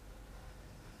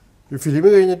 ഈ ഫിലിം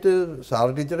കഴിഞ്ഞിട്ട് സാർ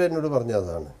ടീച്ചർ എന്നോട്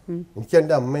പറഞ്ഞതാണ്, എനിക്ക്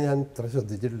എൻ്റെ അമ്മ ഞാൻ ഇത്ര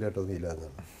ശ്രദ്ധിച്ചിട്ടില്ല കേട്ടോ നീല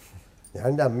എന്നാണ്. ഞാൻ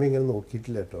എൻ്റെ അമ്മ ഇങ്ങനെ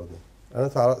നോക്കിയിട്ടില്ല കേട്ടോ എന്ന്. ആണ്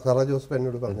സാറ ജോസഫ്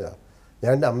എന്നോട് പറഞ്ഞതാണ്.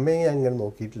 ഞാൻ എൻ്റെ അമ്മയെ ഞാൻ ഇങ്ങനെ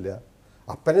നോക്കിയിട്ടില്ല,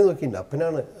 അപ്പനെ നോക്കിയിട്ടുണ്ട്.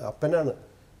 അപ്പനാണ്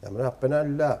ഞാൻ പറഞ്ഞ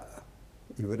അപ്പനല്ല,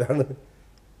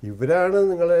 ഇവരാണ്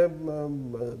നിങ്ങൾ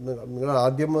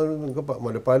ആദ്യം നിങ്ങൾക്ക്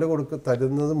മുലപ്പാൽ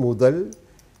തരുന്നത് മുതൽ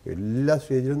എല്ലാ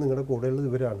സ്റ്റേജിലും നിങ്ങളുടെ കൂടെയുള്ളത്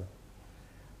ഇവരാണ്.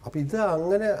 അപ്പോൾ ഇത്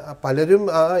അങ്ങനെ പലരും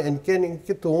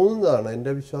എനിക്ക് തോന്നുന്നതാണ്,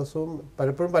 എൻ്റെ വിശ്വാസവും.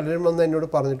 പലപ്പോഴും പലരും വന്ന് എന്നോട്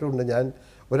പറഞ്ഞിട്ടുണ്ട്.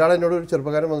 ഒരാളെന്നോട് ഒരു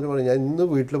ചെറുപ്പക്കാരൻ വന്നിട്ട് പറഞ്ഞു, ഞാൻ ഇന്ന്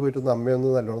വീട്ടിൽ പോയിട്ടൊന്ന്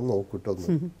അമ്മയൊന്ന് നല്ലോണം നോക്കിയിട്ടൊന്ന്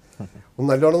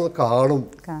നല്ലോണം ഒന്ന് കാണും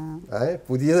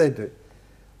പുതിയതായിട്ട്.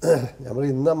 നമ്മൾ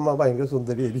ഇന്ന് അമ്മ ഭയങ്കര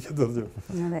സുന്ദരിയായിരിക്കും പറഞ്ഞു.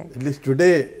 At least today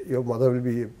your mother will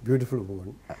be A beautiful woman.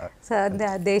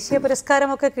 ദേശീയ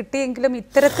പുരസ്കാരമൊക്കെ കിട്ടിയെങ്കിലും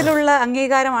ഇത്തരത്തിലുള്ള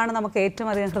അംഗീകാരമാണ് നമുക്ക് ഏറ്റവും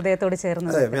അധികം ഹൃദയത്തോട്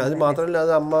ചേർന്നത്. അതെ, അത് മാത്രമല്ല,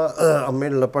 അത്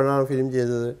അമ്മയുള്ളപ്പോഴാണ് ഫിലിം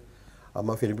ചെയ്തത്.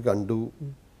 അമ്മ ഫിലിം കണ്ടു,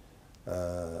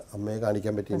 അമ്മയെ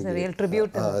കാണിക്കാൻ പറ്റി.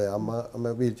 അതെ,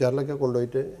 അമ്മ വീൽ ചെയറിലൊക്കെ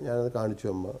കൊണ്ടുപോയിട്ട് ഞാനത് കാണിച്ചു.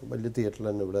 അമ്മ വലിയ തിയേറ്ററിൽ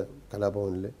തന്നെ ഇവിടെ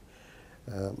കലാഭവനിൽ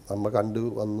അമ്മ കണ്ടു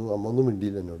വന്നു. അമ്മ ഒന്നും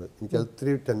മിണ്ടിയില്ല എന്നോട്. എനിക്കത്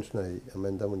ഒത്തിരി ടെൻഷനായി. അമ്മ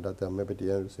എന്താ മിണ്ടാത്ത, അമ്മയെ പറ്റി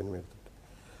ഞാനൊരു സിനിമ എടുത്തിട്ട്.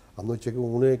 അന്ന് ഉച്ചയ്ക്ക്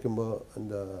ഊണ് കഴിക്കുമ്പോൾ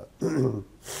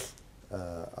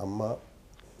അമ്മ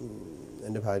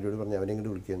എൻ്റെ ഭാര്യയോട് പറഞ്ഞു അവനെ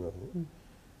ഇങ്ങോട്ട് വിളിക്കുകയെന്ന് പറഞ്ഞു.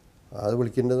 അത്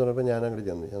വിളിക്കേണ്ടതെന്ന് പറഞ്ഞപ്പോൾ ഞാൻ അങ്ങോട്ട്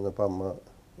ചെന്നപ്പോൾ അമ്മ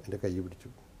എൻ്റെ കൈ പിടിച്ചു,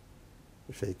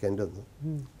 ഷെയ്ക്ക് ഹാൻഡ് തന്നു.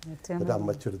 എന്നിട്ട്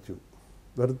അമ്മ ചിരിച്ചു,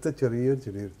 വെറുതെ ചെറിയൊരു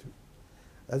ചിരിച്ചു.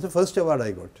 That's the first award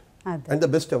I got and the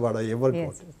best award I ever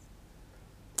got.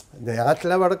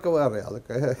 നാട്ടിലെ അവാർഡൊക്കെ വേറെ,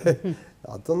 അതൊക്കെ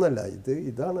അതൊന്നല്ല,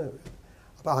 ഇതാണ്.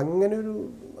 അപ്പം അങ്ങനെ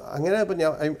ഇപ്പം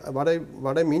ഞാൻ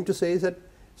what I mean to say is that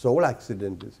it's all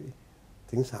accident, you see.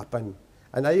 Things happen.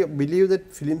 And I believe that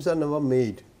films are never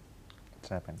made.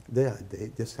 They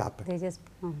just happen.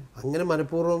 അങ്ങനെ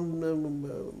മനഃപൂർവ്വം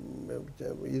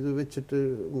ഇത് വെച്ചിട്ട്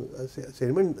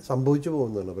സിനിമ സംഭവിച്ചു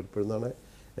പോകുന്നതാണ് പലപ്പോഴെന്നാണ്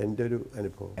എൻ്റെ ഒരു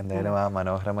അനുഭവം. എന്തായാലും ആ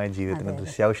മനോഹരമായ ജീവിതത്തിൻ്റെ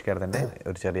ദൃശ്യാവിഷ്കാരത്തിൻ്റെ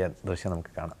ഒരു ചെറിയ ദൃശ്യം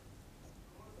നമുക്ക് കാണാം.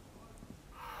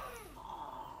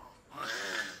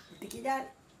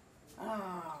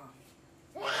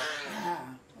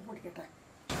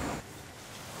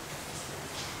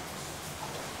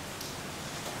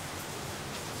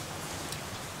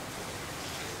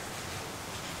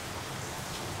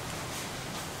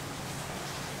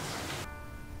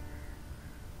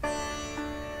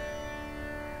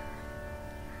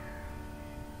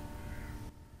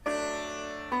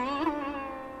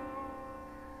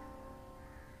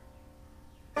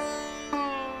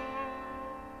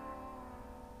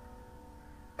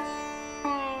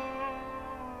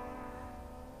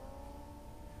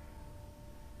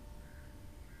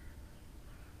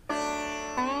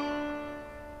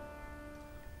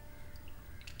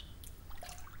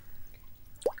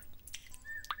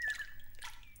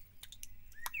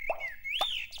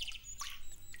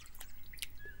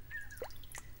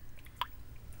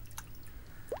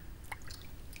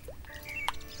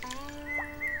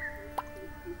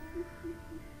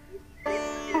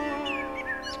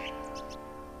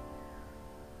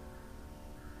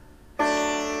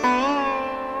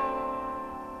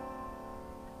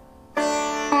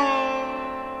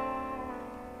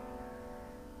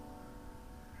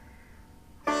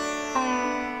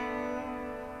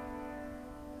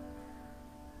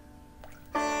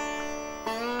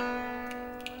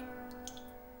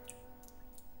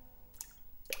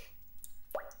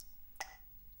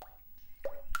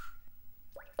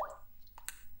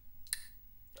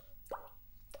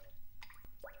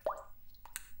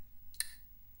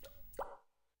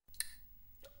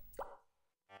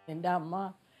 എൻ്റെ അമ്മ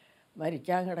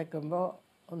മരിക്കാൻ കിടക്കുമ്പോൾ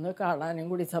ഒന്ന് കാണാനും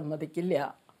കൂടി സമ്മതിക്കില്ല.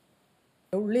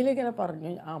 ഉള്ളിലിങ്ങനെ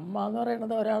പറഞ്ഞു, അമ്മ എന്ന്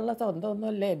പറയുന്നത് ഒരാളുടെ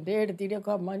സ്വന്തമൊന്നുമല്ലേ, എൻ്റെ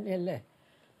എടുത്തിട്ടൊക്കെ അമ്മ തന്നെയല്ലേ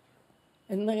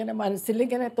എന്നിങ്ങനെ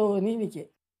മനസ്സിലിങ്ങനെ തോന്നി എനിക്ക്.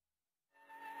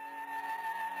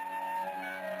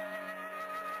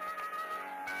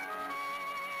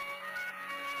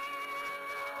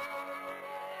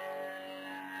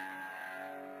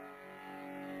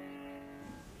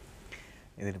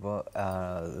 ഇതിലിപ്പോൾ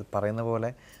പറയുന്ന പോലെ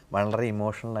വളരെ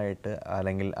ഇമോഷണലായിട്ട്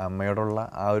അല്ലെങ്കിൽ അമ്മയോടുള്ള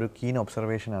ആ ഒരു കീൻ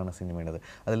ഒബ്സർവേഷനാണ് സിനിമയുടേത്.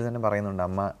 അതിൽ തന്നെ പറയുന്നുണ്ട്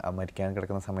അമ്മ മരിക്കാൻ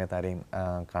കിടക്കുന്ന സമയത്ത് ആരെയും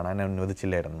കാണാൻ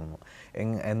അനുവദിച്ചില്ലായിരുന്നു.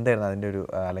 എന്തായിരുന്നു അതിൻ്റെ ഒരു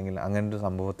അല്ലെങ്കിൽ അങ്ങനൊരു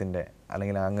സംഭവത്തിൻ്റെ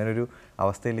അല്ലെങ്കിൽ അങ്ങനൊരു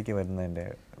അവസ്ഥയിലേക്ക് വരുന്നതിൻ്റെ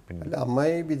പിന്നെ?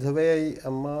 അമ്മായി വിധവയായി.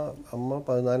 അമ്മ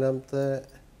 14ാമത്തെ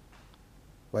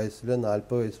വയസ്സിൽ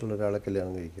 40 വയസ്സുള്ള ഒരാളെ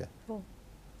കല്യാണം കഴിക്കുക.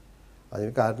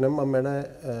 അതിന് കാരണം അമ്മയുടെ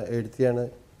എഴുത്തിയാണ്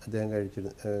അദ്ദേഹം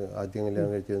ആദ്യം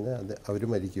കല്യാണം കഴിച്ചിരുന്നത്. അവർ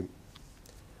മരിക്കും.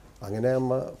 അങ്ങനെ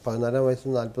അമ്മ 14ാം വയസ്സിൽ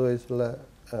 40 വയസ്സുള്ള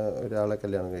ഒരാളെ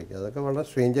കല്യാണം കഴിക്കുക. അതൊക്കെ വളരെ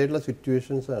സ്ട്രേഞ്ച് ആയിട്ടുള്ള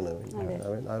സിറ്റുവേഷൻസാണ്.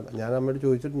 ഞാൻ അമ്മയോട്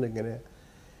ചോദിച്ചിട്ടുണ്ട്, ഇങ്ങനെ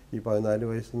ഈ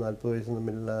 14 വയസ്സും 40 വയസ്സും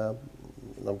തമ്മിലുള്ള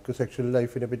നമുക്ക് സെക്ഷൽ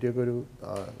ലൈഫിനെ പറ്റിയൊക്കെ ഒരു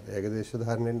ഏകദേശ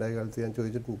ധാരണ ഉണ്ടായ കാലത്ത് ഞാൻ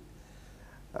ചോദിച്ചിട്ടുണ്ട്.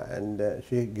 And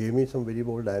she gave me some very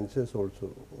bold answers also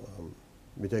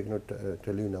which I cannot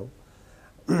tell you now.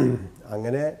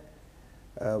 അങ്ങനെ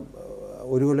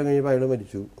ഒരു കൊല്ലം കഴിഞ്ഞപ്പോൾ അയാൾ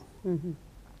മരിച്ചു.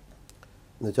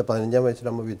 എന്നുവെച്ചാൽ 15ാം വയസ്സിൽ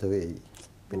അമ്മ വിധവയായി.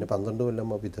 പിന്നെ 12 കൊല്ലം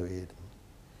അമ്മ വിധവയായിരുന്നു.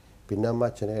 പിന്നെ അമ്മ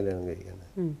അച്ഛനെ കല്യാണം കഴിക്കുകയാണ്.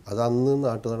 അത് അന്ന്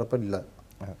നാട്ടു നടപ്പില്ല.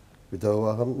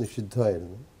 വിധവവിവാഹം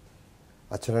നിഷിദ്ധമായിരുന്നു.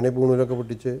 അച്ഛനാണെങ്കിൽ പൂണൂലൊക്കെ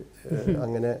പൊട്ടിച്ച്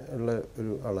അങ്ങനെ ഉള്ള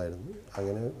ഒരു ആളായിരുന്നു.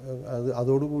 അങ്ങനെ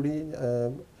അതോടുകൂടി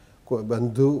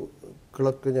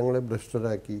ബന്ധുക്കളൊക്കെ ഞങ്ങളെ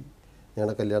ഭ്രഷ്ടരാക്കി.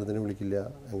 ഞങ്ങളെ കല്യാണത്തിന് വിളിക്കില്ല,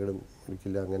 ഞങ്ങളും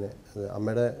വിളിക്കില്ല. അങ്ങനെ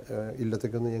അമ്മയുടെ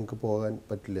ഇല്ലത്തേക്കൊന്നും ഞങ്ങൾക്ക് പോകാൻ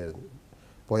പറ്റില്ലായിരുന്നു.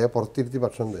 പോയാൽ പുറത്തിരുത്തി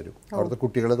ഭക്ഷണം തരും. അവിടുത്തെ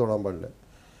കുട്ടികളെ തൊടാൻ പാടില്ല.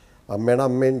 അമ്മയുടെ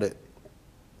അമ്മയുണ്ട്.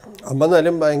 അമ്മ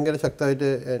എന്നാലും ഭയങ്കര ശക്തമായിട്ട്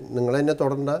നിങ്ങളെന്നെ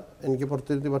തൊടണ്ട, എനിക്ക്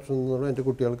പുറത്തിരുത്തി ഭക്ഷണം തന്നോളൂ, എൻ്റെ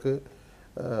കുട്ടികൾക്ക്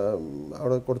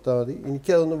അവിടെ കൊടുത്താൽ മതി,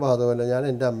 എനിക്കതൊന്നും ബാധകമല്ല, ഞാൻ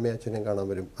എൻ്റെ അമ്മയും അച്ഛനെയും കാണാൻ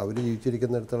വരും, അവർ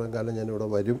ജീവിച്ചിരിക്കുന്നിടത്തോളം കാലം ഞാനിവിടെ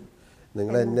വരും,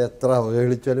 നിങ്ങളെന്നെ എത്ര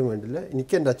അവഹേളിച്ചാലും വേണ്ടില്ല,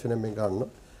 എനിക്ക് എൻ്റെ അച്ഛനും അമ്മയും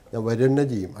കാണണം, ഞാൻ വരുന്ന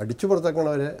ചെയ്യും, അടിച്ചു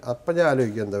പുറത്താക്കണവരെ. അപ്പം ഞാൻ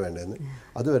ആലോചിക്കും എന്താ വേണ്ടതെന്ന്,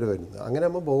 അതുവരെ വരുന്നത്. അങ്ങനെ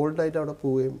അമ്മ ബോൾഡായിട്ട് അവിടെ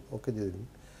പോവുകയും ഒക്കെ ചെയ്തിരുന്നു.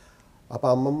 അപ്പോൾ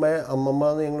അമ്മമ്മ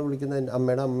എന്ന് ഞങ്ങൾ വിളിക്കുന്ന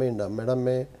അമ്മയുടെ അമ്മയുണ്ട്. അമ്മയുടെ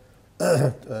അമ്മയെ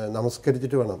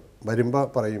നമസ്കരിച്ചിട്ട് വേണം വരുമ്പോൾ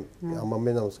പറയും,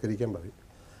 അമ്മമ്മയെ നമസ്കരിക്കാൻ പറയും.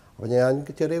 അപ്പോൾ ഞാൻ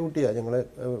ചെറിയ കുട്ടിയാണ്, ഞങ്ങൾ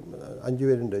 5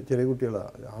 പേരുണ്ട്, ചെറിയ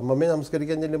കുട്ടികളാണ്. അമ്മമ്മയെ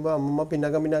നമസ്കരിക്കാൻ ചെല്ലുമ്പോൾ അമ്മമ്മ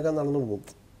പിന്നാക്കം നടന്നു പോകും.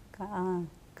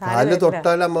 കാലിൽ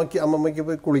തൊട്ടാൽ അമ്മമ്മയ്ക്ക്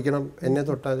പോയി കുളിക്കണം, എന്നെ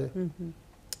തൊട്ടാൽ.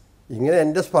 ഇങ്ങനെ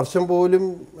എൻ്റെ സ്പർശം പോലും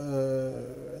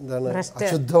എന്താണ്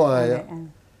അശുദ്ധമായ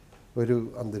ഒരു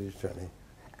അന്തരീക്ഷമാണ്.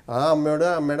 ആ അമ്മയുടെ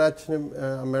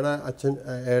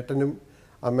ഏട്ടനും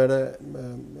അമ്മയുടെ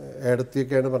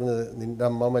ഏടത്തിയൊക്കെയാണ് പറഞ്ഞത്, നിൻ്റെ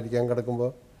അമ്മ മരിക്കാൻ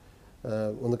കിടക്കുമ്പോൾ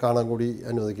ഒന്ന് കാണാൻ കൂടി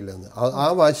അനുവദിക്കില്ല എന്ന്. ആ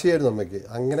വാശിയായിരുന്നു അമ്മയ്ക്ക്.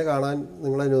 അങ്ങനെ കാണാൻ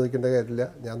നിങ്ങൾ അനുവദിക്കേണ്ട കാര്യമില്ല,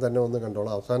 ഞാൻ തന്നെ ഒന്ന്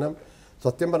കണ്ടോളാം. അവസാനം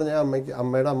സത്യം പറഞ്ഞാൽ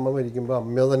അമ്മയുടെ അമ്മ മരിക്കുമ്പോൾ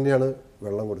അമ്മ തന്നെയാണ്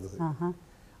വെള്ളം കൊടുത്തത്.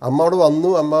 അമ്മ അവിടെ വന്നു,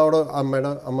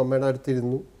 അമ്മമ്മയുടെ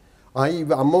അടുത്തിരുന്നു.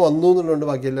 അമ്മ വന്നു എന്നുള്ളതുകൊണ്ട്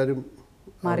ബാക്കി എല്ലാവരും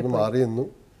മാറി നിന്നു.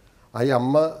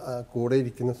 അമ്മ കൂടെ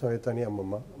ഇരിക്കുന്ന സമയത്താണ് ഈ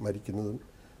അമ്മമ്മ മരിക്കുന്നതും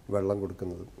വെള്ളം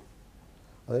കൊടുക്കുന്നതും.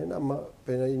 അതുകൊണ്ട് അമ്മ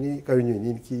പിന്നെ ഇനി കഴിഞ്ഞു, ഇനി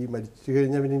എനിക്ക് മരിച്ചു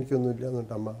കഴിഞ്ഞാൽ പിന്നെ എനിക്കൊന്നുമില്ല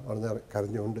എന്നിട്ട് അമ്മ അവിടെ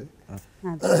കരഞ്ഞുകൊണ്ട്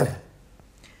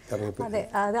അതെ.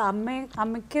 അത്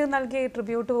അമ്മയ്ക്ക് നൽകിയ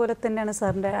ട്രിബ്യൂട്ട് പോലെ തന്നെയാണ്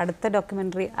സാറിൻ്റെ അടുത്ത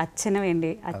ഡോക്യുമെൻ്ററി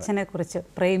അച്ഛനെ കുറിച്ച്,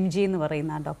 പ്രേംജി എന്ന്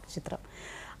പറയുന്ന ആ ചിത്രം.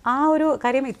 ആ ഒരു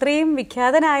കാര്യം ഇത്രയും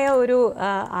വിഖ്യാതനായ ഒരു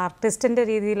ആർട്ടിസ്റ്റിൻ്റെ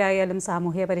രീതിയിലായാലും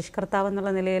സാമൂഹ്യ പരിഷ്കർത്താവ്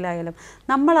എന്നുള്ള നിലയിലായാലും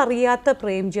നമ്മളറിയാത്ത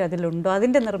പ്രേംജി അതിലുണ്ടോ?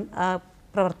 അതിൻ്റെ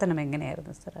പ്രവർത്തനം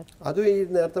എങ്ങനെയായിരുന്നു സാർ? അത് ഈ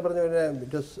നേരത്തെ പറഞ്ഞ പോലെ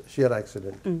ഇറ്റ് വാസ് ഷിയർ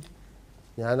ആക്സിഡൻറ്റ്.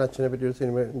 ഞാൻ അച്ഛനെ പറ്റി ഒരു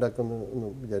സിനിമ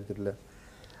ഉണ്ടാക്കുമെന്നൊന്നും വിചാരിച്ചിട്ടില്ല.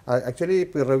 ആക്ച്വലി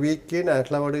പിറവിക്ക്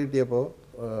നാഷണൽ അവാർഡ് കിട്ടിയപ്പോൾ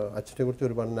അച്ഛനെ കുറിച്ച്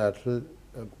ഒരുപാട് നാഷണൽ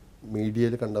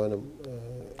മീഡിയയിൽ കണ്ടവനും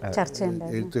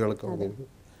എഴുത്തുകളൊക്കെ വന്നിരുന്നു,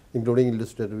 including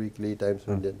illustrated weekly, times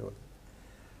of India.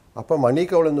 അപ്പോൾ മണി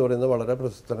കൗൾ എന്ന് പറയുന്നത് വളരെ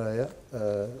പ്രശസ്തനായ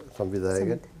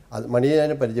സംവിധായകൻ. മണിയെ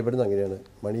ഞാൻ പരിചയപ്പെടുന്നത് അങ്ങനെയാണ്.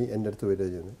 മണി എൻ്റെ അടുത്ത് വരിക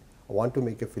ചെയ്യുന്നത്, I want to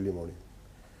make A film on you,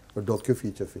 ഒരു ഡോക്യു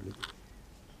ഫീച്ചർ ഫിലിം.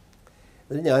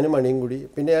 അത് ഞാനും മണിയും കൂടി,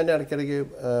 പിന്നെ ഞാൻ ഇടയ്ക്കിടയ്ക്ക്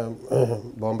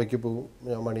ബോംബെക്ക് പോകും,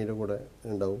 ഞാൻ മണിയുടെ കൂടെ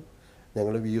ഉണ്ടാവും.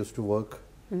 ഞങ്ങൾ വി യൂസ് ടു വർക്ക്.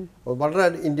 വളരെ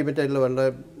ഇൻറ്റിമേറ്റ് ആയിട്ടുള്ള വളരെ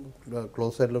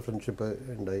ക്ലോസ് ആയിട്ടുള്ള ഫ്രണ്ട്ഷിപ്പ്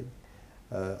ഉണ്ടായി.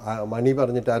 മണി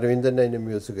പറഞ്ഞിട്ട് അരവിന്ദൻ്റെ അതിൻ്റെ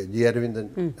മ്യൂസിക്, ജി അരവിന്ദൻ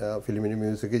ഫിലിമിന്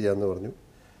മ്യൂസിക് ചെയ്യാമെന്ന് പറഞ്ഞു.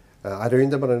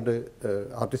 അരവിന്ദൻ പറഞ്ഞിട്ട്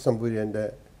ആർട്ടിസ്റ്റ് നമ്പൂരിൻ്റെ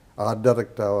ആർട്ട്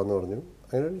ഡയറക്ടർ ആവാമെന്ന് പറഞ്ഞു.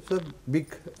 അങ്ങനെ ഇറ്റ്സ് എ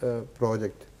ബിഗ്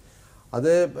പ്രോജക്റ്റ്.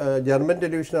 അത് ജർമ്മൻ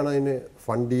ടെലിവിഷനാണ് അതിന്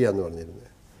ഫണ്ട് ചെയ്യാന്ന് പറഞ്ഞിരുന്നത്.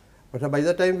 പക്ഷേ by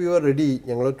the time we were ready.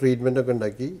 ഞങ്ങൾ ട്രീറ്റ്മെൻറ്റൊക്കെ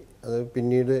ഉണ്ടാക്കി. അത്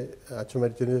പിന്നീട് അച്ഛൻ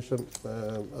മരിച്ചതിന് ശേഷം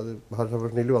അത്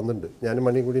ഭാഷാഭൂഷണിയിൽ വന്നിട്ടുണ്ട്. ഞാനും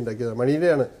മണിയും കൂടി ഉണ്ടാക്കിയതാണ്.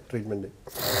 മണിയുടെയാണ് ട്രീറ്റ്മെൻറ്റ്.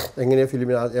 എങ്ങനെയാണ്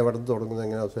ഫിലിമിൽ എവിടെ നിന്ന് തുടങ്ങുന്നത്,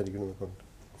 എങ്ങനെ അവസാനിക്കണം എന്നൊക്കെ ഉണ്ട്.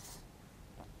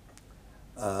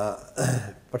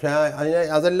 പക്ഷേ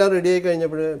അതെല്ലാം റെഡിയായി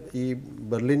കഴിഞ്ഞപ്പോൾ ഈ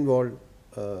ബെർലിൻ വാൾ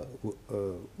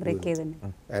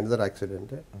അനദർ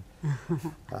ആക്സിഡൻറ്റ്.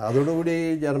 അതോടുകൂടി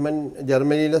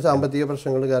ജർമ്മനിയിലെ സാമ്പത്തിക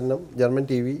പ്രശ്നങ്ങൾ കാരണം ജർമ്മൻ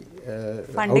ടി വി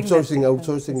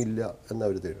ഔട്ട്സോഴ്സിങ് ഇല്ല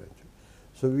എന്നവർ തീരുമാനിച്ചു.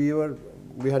 So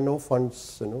we had no funds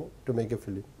to make A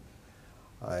film.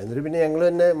 എന്നിട്ട് പിന്നെ ഞങ്ങൾ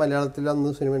തന്നെ മലയാളത്തിൽ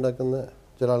അന്ന് സിനിമ ഉണ്ടാക്കുന്ന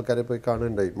ചില ആൾക്കാരെ പോയി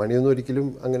കാണുകയുണ്ടായി. മണിയൊന്നും ഒരിക്കലും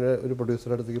അങ്ങനെ ഒരു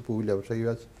പ്രൊഡ്യൂസറുടെ അടുത്തേക്ക് പോവില്ല. പക്ഷേ he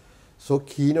was so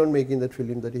keen on making that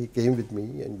film that he came with me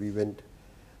and we went.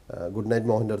 Good night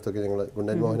മോഹൻ്റെ അടുത്തൊക്കെ ഞങ്ങൾ, ഗുഡ്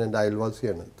നൈറ്റ് മോഹൻ എൻ്റെ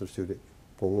അയൽവാസിയാണ്, തൃശ്ശൂർ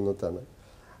പൊങ്ങുന്നത്താണ്.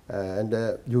 എൻ്റെ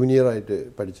ജൂനിയറായിട്ട്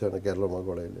പഠിച്ചതാണ് കേരള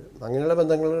കോളേജിൽ. അങ്ങനെയുള്ള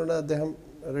ബന്ധങ്ങളിലൂടെ അദ്ദേഹം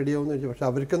റെഡിയാവുമെന്ന് ചോദിച്ചു. പക്ഷേ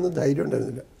അവർക്കൊന്നും ധൈര്യം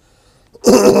ഉണ്ടായിരുന്നില്ല.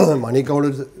 മണിക്കവൾ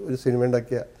ഒരു സിനിമ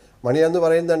ഉണ്ടാക്കിയ മണിയാന്ന്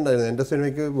പറയുന്നുണ്ടായിരുന്നു, എൻ്റെ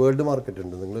സിനിമയ്ക്ക് വേൾഡ് മാർക്കറ്റ്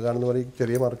ഉണ്ട്, നിങ്ങൾ കാണുന്ന പോലെ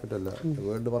ചെറിയ മാർക്കറ്റല്ല,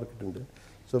 വേൾഡ് മാർക്കറ്റ് ഉണ്ട്,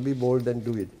 so be bold and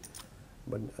do it.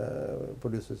 But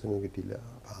പ്രൊഡ്യൂസേഴ്സിനും കിട്ടിയില്ല.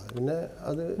 പിന്നെ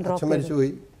അത് അച്ഛൻ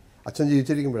മരിച്ചുപോയി. അച്ഛൻ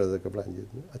ജീവിച്ചിരിക്കുമ്പോഴാണ് അതൊക്കെ പ്ലാൻ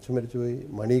ചെയ്തത്. അച്ഛൻ മരിച്ചുപോയി,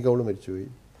 മണി കൗൾ മരിച്ചുപോയി.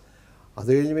 അത്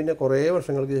കഴിഞ്ഞ് പിന്നെ കുറേ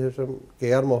വർഷങ്ങൾക്ക് ശേഷം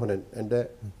KR മോഹനൻ, എൻ്റെ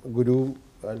ഗുരുവും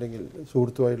അല്ലെങ്കിൽ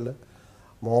സുഹൃത്തുമായിട്ടുള്ള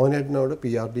മോഹനേട്ടനോട്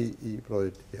PRD ഈ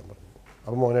പ്രോജക്റ്റ് ചെയ്യാൻ പറഞ്ഞു.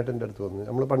 അപ്പോൾ മോഹനേട്ടൻ്റെ അടുത്ത് വന്നു.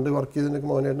 നമ്മൾ പണ്ട് വർക്ക് ചെയ്തതിനൊക്കെ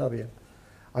മോഹനേട്ടൻ അറിയാം.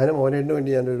 അങ്ങനെ മോഹനേട്ടന്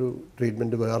വേണ്ടി ഞാനൊരു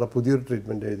ട്രീറ്റ്മെൻറ്റ്, വേറെ പുതിയൊരു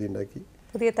ട്രീറ്റ്മെൻറ്റ് എഴുതിയുണ്ടാക്കി.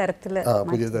 പുതിയ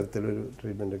തരത്തിലൊരു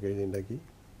ട്രീറ്റ്മെൻറ്റൊക്കെ എഴുതിയുണ്ടാക്കി.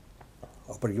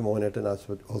 അപ്പോഴേക്കും മോഹനേട്ടൻ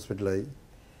ഹോസ്പിറ്റലായി.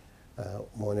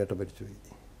 മോഹനേട്ടൻ മരിച്ചുപോയി.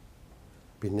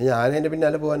 പിന്നെ ഞാനതിൻ്റെ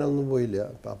പിന്നാലെ പോകാനൊന്നും പോയില്ല.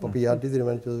 അപ്പോൾ PRD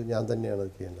തീരുമാനിച്ചത് ഞാൻ തന്നെയാണ്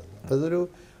അത് ചെയ്യേണ്ടത്. അപ്പോൾ അതൊരു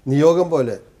നിയോഗം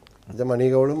പോലെ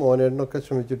മണികവളും മോഹനേട്ടനൊക്കെ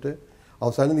ശ്രമിച്ചിട്ട്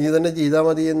അവസാനം നീ തന്നെ ചെയ്താൽ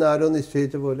മതി എന്ന് ആരോ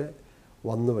നിശ്ചയിച്ച പോലെ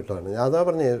വന്നു വിട്ടതാണ്. ഞാൻ അതാ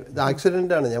പറഞ്ഞത്, ഇത്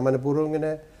ആക്സിഡൻ്റാണ്. ഞാൻ മനഃപൂർവ്വം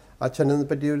ഇങ്ങനെ അച്ഛനെ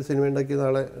പറ്റി ഒരു സിനിമ ഉണ്ടാക്കിയ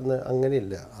നാളെ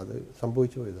അങ്ങനെയില്ല, അത്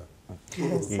സംഭവിച്ചു പോയതാണ്.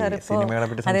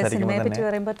 സിനിമയെ പറ്റി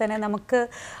പറയുമ്പോൾ തന്നെ നമുക്ക്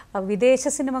വിദേശ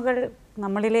സിനിമകൾ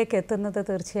നമ്മളിലേക്ക് എത്തുന്നത്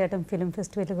തീർച്ചയായിട്ടും ഫിലിം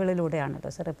ഫെസ്റ്റിവലുകളിലൂടെയാണല്ലോ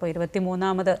സാർ. ഇപ്പോൾ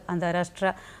 23ാമത് അന്താരാഷ്ട്ര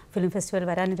ഫിലിം ഫെസ്റ്റിവൽ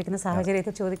വരാനിരിക്കുന്ന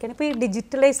സാഹചര്യത്തിൽ ചോദിക്കാൻ, ഇപ്പോൾ ഈ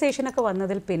ഡിജിറ്റലൈസേഷനൊക്കെ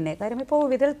വന്നതിൽ പിന്നെ കാര്യം ഇപ്പോൾ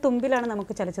വിരൽ തുമ്പിലാണ്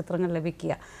നമുക്ക് ചലച്ചിത്രങ്ങൾ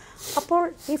ലഭിക്കുക. അപ്പോൾ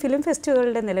ഈ ഫിലിം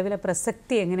ഫെസ്റ്റിവലുകളുടെ നിലവിലെ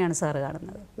പ്രസക്തി എങ്ങനെയാണ് സാറ്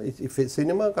കാണുന്നത്?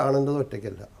 സിനിമ കാണേണ്ടത്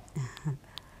ഒറ്റയ്ക്കല്ല,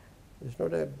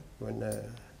 പിന്നെ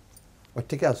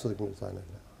ഒറ്റയ്ക്ക് ആസ്വദിക്കുന്ന ഒരു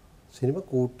സാധനമല്ല. സിനിമ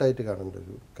കൂട്ടായിട്ട് കാണേണ്ട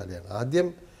ഒരു കലയാണ്. ആദ്യം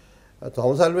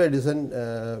തോമസ് ആൽവ എഡിസൺ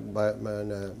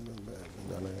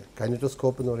എന്താണ്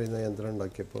കൈനറ്റോസ്കോപ്പ് എന്ന് പറയുന്ന യന്ത്രം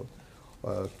ഉണ്ടാക്കിയപ്പോൾ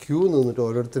ക്യൂ നിന്നിട്ട്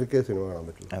ഓരോരുത്തർക്കേ സിനിമ കാണാൻ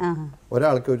പറ്റില്ല,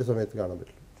 ഒരാൾക്ക് ഒരു സമയത്ത് കാണാൻ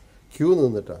പറ്റില്ല, ക്യൂ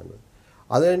നിന്നിട്ടാണ്.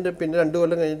 അത് കഴിഞ്ഞിട്ട് പിന്നെ 2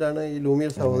 കൊല്ലം കഴിഞ്ഞിട്ടാണ് ഈ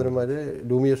ലൂമിയർ സഹോദരന്മാർ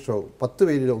ലൂമിയർ ഷോ 10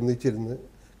 പേരിൽ ഒന്നിച്ചിരുന്ന്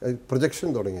പ്രൊജക്ഷൻ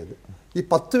തുടങ്ങിയത്. ഈ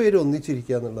 10 പേര്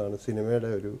ഒന്നിച്ചിരിക്കുക എന്നുള്ളതാണ്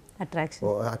സിനിമയുടെ ഒരു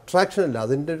അട്രാക്ഷൻ അല്ല,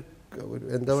 അതിൻ്റെ ഒരു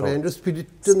എന്താ പറയുക, അതിൻ്റെ ഒരു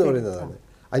സ്പിരിറ്റ് എന്ന് പറയുന്നതാണ്,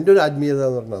 അതിൻ്റെ ഒരു ആത്മീയത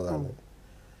എന്ന് പറഞ്ഞാൽ അതാണ്.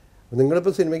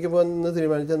 നിങ്ങളിപ്പോൾ സിനിമയ്ക്ക് പോകുന്ന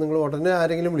തീരുമാനിച്ചാൽ നിങ്ങൾ ഉടനെ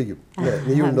ആരെങ്കിലും വിളിക്കും,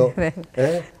 നീ ഉണ്ടോ,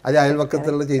 അത്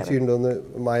അയൽവക്കത്തുള്ള ചേച്ചി ഉണ്ടോ എന്ന്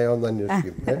മായ ഒന്ന്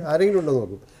അന്വേഷിക്കും, ആരെങ്കിലും ഉണ്ടോ എന്ന്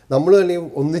നോക്കും. നമ്മൾ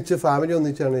അല്ലെങ്കിൽ ഫാമിലി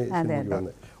ഒന്നിച്ചാണ് സിനിമയ്ക്ക്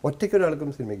പോകുന്നത്. ഒറ്റയ്ക്ക് ഒരാൾക്കും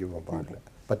സിനിമയ്ക്ക് പോകാൻ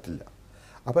പറ്റില്ല.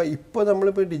 അപ്പോൾ ഇപ്പോൾ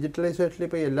നമ്മളിപ്പോൾ ഡിജിറ്റലൈസേഷനിൽ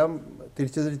ഇപ്പോൾ എല്ലാം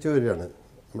തിരിച്ച് വരികയാണ്.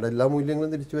 നമ്മുടെ എല്ലാ മൂല്യങ്ങളും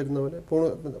തിരിച്ചു വരുന്ന പോലെ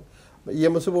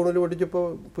EMS പൂണൂല് പൊട്ടിച്ചപ്പോൾ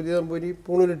പുതിയ നമ്പൂരി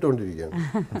പൂണൂലിട്ടുകൊണ്ടിരിക്കുകയാണ്.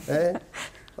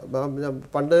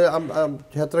 പണ്ട്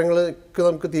ക്ഷേത്രങ്ങൾക്ക്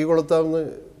നമുക്ക് തീ കൊളുത്താമെന്ന്,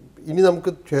 ഇനി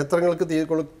നമുക്ക് ക്ഷേത്രങ്ങൾക്ക് തീ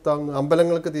കൊളുത്താമെന്ന്,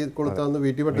 അമ്പലങ്ങൾക്ക് തീ കൊളുത്താമെന്ന്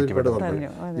വീട്ടിൽ പെട്ട പറഞ്ഞു.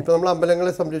 ഇപ്പോൾ നമ്മൾ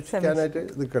അമ്പലങ്ങളെ സംരക്ഷിക്കാനായിട്ട്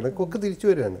നിൽക്കുകയാണ്. ഒക്കെ തിരിച്ചു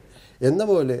വരികയാണ്. എന്ന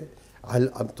പോലെ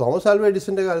തോമസ് ആൽവ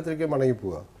എഡിസൻ്റെ കാലത്തേക്ക്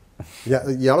മടങ്ങിപ്പോവുക.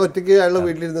 ഇയാൾ ഒറ്റയ്ക്ക് അയാളുടെ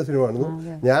വീട്ടിലിരുന്ന സിനിമ കാണുന്നു,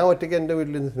 ഞാൻ ഒറ്റയ്ക്ക് എൻ്റെ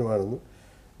വീട്ടിലിരുന്ന സിനിമ കാണുന്നു,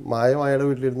 മായയുടെ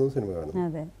വീട്ടിലിരുന്ന സിനിമ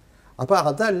കാണുന്നു. അപ്പോൾ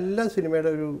അതല്ല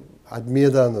സിനിമയുടെ ഒരു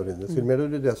ആത്മീയത എന്ന് പറയുന്നത്. സിനിമയുടെ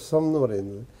ഒരു രസം എന്ന്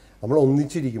പറയുന്നത് നമ്മൾ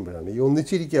ഒന്നിച്ചിരിക്കുമ്പോഴാണ്. ഈ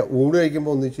ഒന്നിച്ചിരിക്കുക, ഊണ്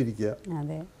കഴിക്കുമ്പോൾ ഒന്നിച്ചിരിക്കുക,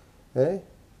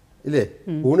 ഇല്ലേ,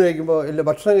 ഊണ് കഴിക്കുമ്പോൾ എല്ലാ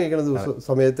ഭക്ഷണം കഴിക്കുന്ന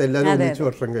സമയത്ത് എല്ലാവരും ഒന്നിച്ച്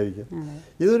ഭക്ഷണം കഴിക്കുക.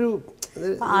 ഇതൊരു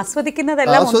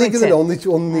ആസ്വദിക്കുന്നില്ല,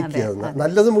 ഒന്നിക്കുക,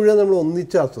 നല്ലത് മുഴുവൻ നമ്മൾ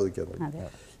ഒന്നിച്ച് ആസ്വദിക്കുക.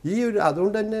 ഈ ഒരു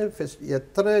അതുകൊണ്ട് തന്നെ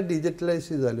എത്ര ഡിജിറ്റലൈസ്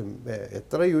ചെയ്താലും,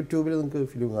 എത്ര യൂട്യൂബിൽ നിങ്ങൾക്ക്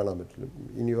ഫിലിം കാണാൻ പറ്റില്ല,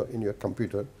 in your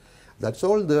computer, that's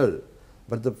all there.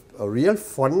 But the real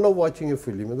fun of watching a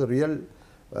film,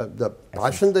 the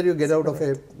passion that you get out of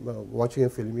watching a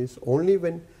film is only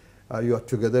when you are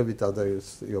together with others,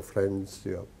 your friends,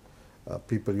 your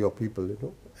people,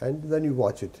 and then you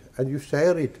watch it and you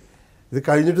share it. ഇത്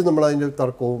കഴിഞ്ഞിട്ട് നമ്മൾ അതിൻ്റെ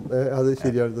തർക്കവും അത്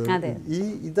ശരിയാണ്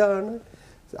ഇതാണ്.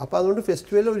 അപ്പോൾ അതുകൊണ്ട്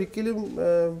ഫെസ്റ്റിവൽ ഒരിക്കലും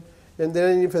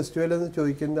എന്തിനാണ് ഈ ഫെസ്റ്റിവൽ എന്ന്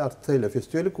ചോദിക്കേണ്ട അർത്ഥമില്ല.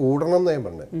 ഫെസ്റ്റിവൽ കൂടണം എന്ന് ഞാൻ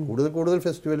പറഞ്ഞത്. കൂടുതൽ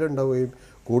ഫെസ്റ്റിവൽ ഉണ്ടാവുകയും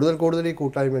കൂടുതൽ ഈ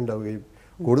കൂട്ടായ്മ ഉണ്ടാവുകയും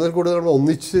കൂടുതൽ നമ്മൾ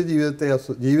ഒന്നിച്ച്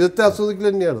ജീവിതത്തെ ആസ്വദിക്കൽ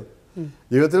തന്നെയാണ്.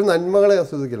 ജീവിതത്തിൽ നന്മകളെ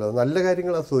ആസ്വദിക്കലാണ്, നല്ല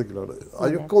കാര്യങ്ങളെ ആസ്വദിക്കലാണ്.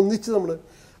 അതൊക്കെ ഒന്നിച്ച് നമ്മൾ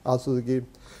ആസ്വദിക്കുകയും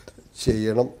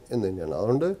ചെയ്യണം എന്ന് തന്നെയാണ്.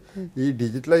 അതുകൊണ്ട് ഈ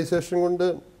ഡിജിറ്റലൈസേഷൻ കൊണ്ട്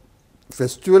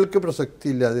ഫെസ്റ്റിവൽക്ക് പ്രസക്തി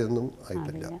ഇല്ലാതെയൊന്നും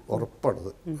ആയിട്ടില്ല,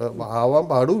 ഉറപ്പാണത്. ആവാൻ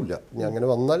പാടുമില്ല. ഇനി അങ്ങനെ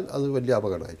വന്നാൽ അത് വലിയ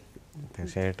അപകടമായിരിക്കും.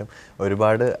 തീർച്ചയായിട്ടും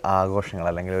ഒരുപാട് ആഘോഷങ്ങൾ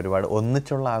അല്ലെങ്കിൽ ഒരുപാട്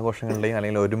ഒന്നിച്ചുള്ള ആഘോഷങ്ങളുടെയും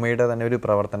അല്ലെങ്കിൽ ഒരുമയുടെ തന്നെ ഒരു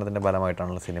പ്രവർത്തനത്തിൻ്റെ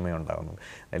ഫലമായിട്ടാണല്ലോ സിനിമ ഉണ്ടാകുന്നത്.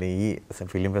 അല്ലെങ്കിൽ ഈ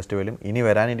ഫിലിം ഫെസ്റ്റിവലും ഇനി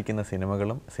വരാനിരിക്കുന്ന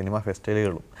സിനിമകളും സിനിമ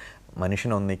ഫെസ്റ്റിവലുകളും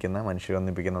മനുഷ്യരെ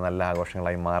ഒന്നിപ്പിക്കുന്ന നല്ല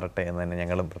ആഘോഷങ്ങളായി മാറട്ടെ എന്ന് തന്നെ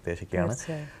ഞങ്ങളും പ്രത്യാശിക്കുകയാണ്.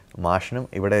 മാഷിനും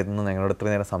ഇവിടെ നിന്ന് ഞങ്ങളോട്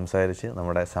ഇത്രയും നേരം സംസാരിച്ച്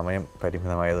നമ്മുടെ സമയം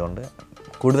പരിമിതമായതുകൊണ്ട്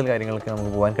കൂടുതൽ കാര്യങ്ങൾക്ക്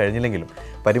നമുക്ക് പോകാൻ കഴിഞ്ഞില്ലെങ്കിലും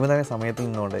പരിമിതമായ സമയത്തിൽ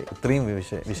നിന്നുകൊണ്ട് ഇത്രയും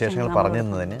വിശേഷങ്ങൾ പറഞ്ഞു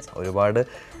തന്നതിന്, ഒരുപാട്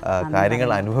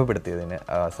കാര്യങ്ങൾ അനുഭവപ്പെടുത്തിയതിന്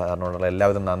സാറിനോടുള്ള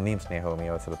എല്ലാവിധ നന്ദിയും സ്നേഹവും ഈ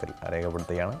അവസരത്തിൽ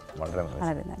രേഖപ്പെടുത്തുകയാണ്. വളരെ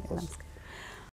നന്ദി.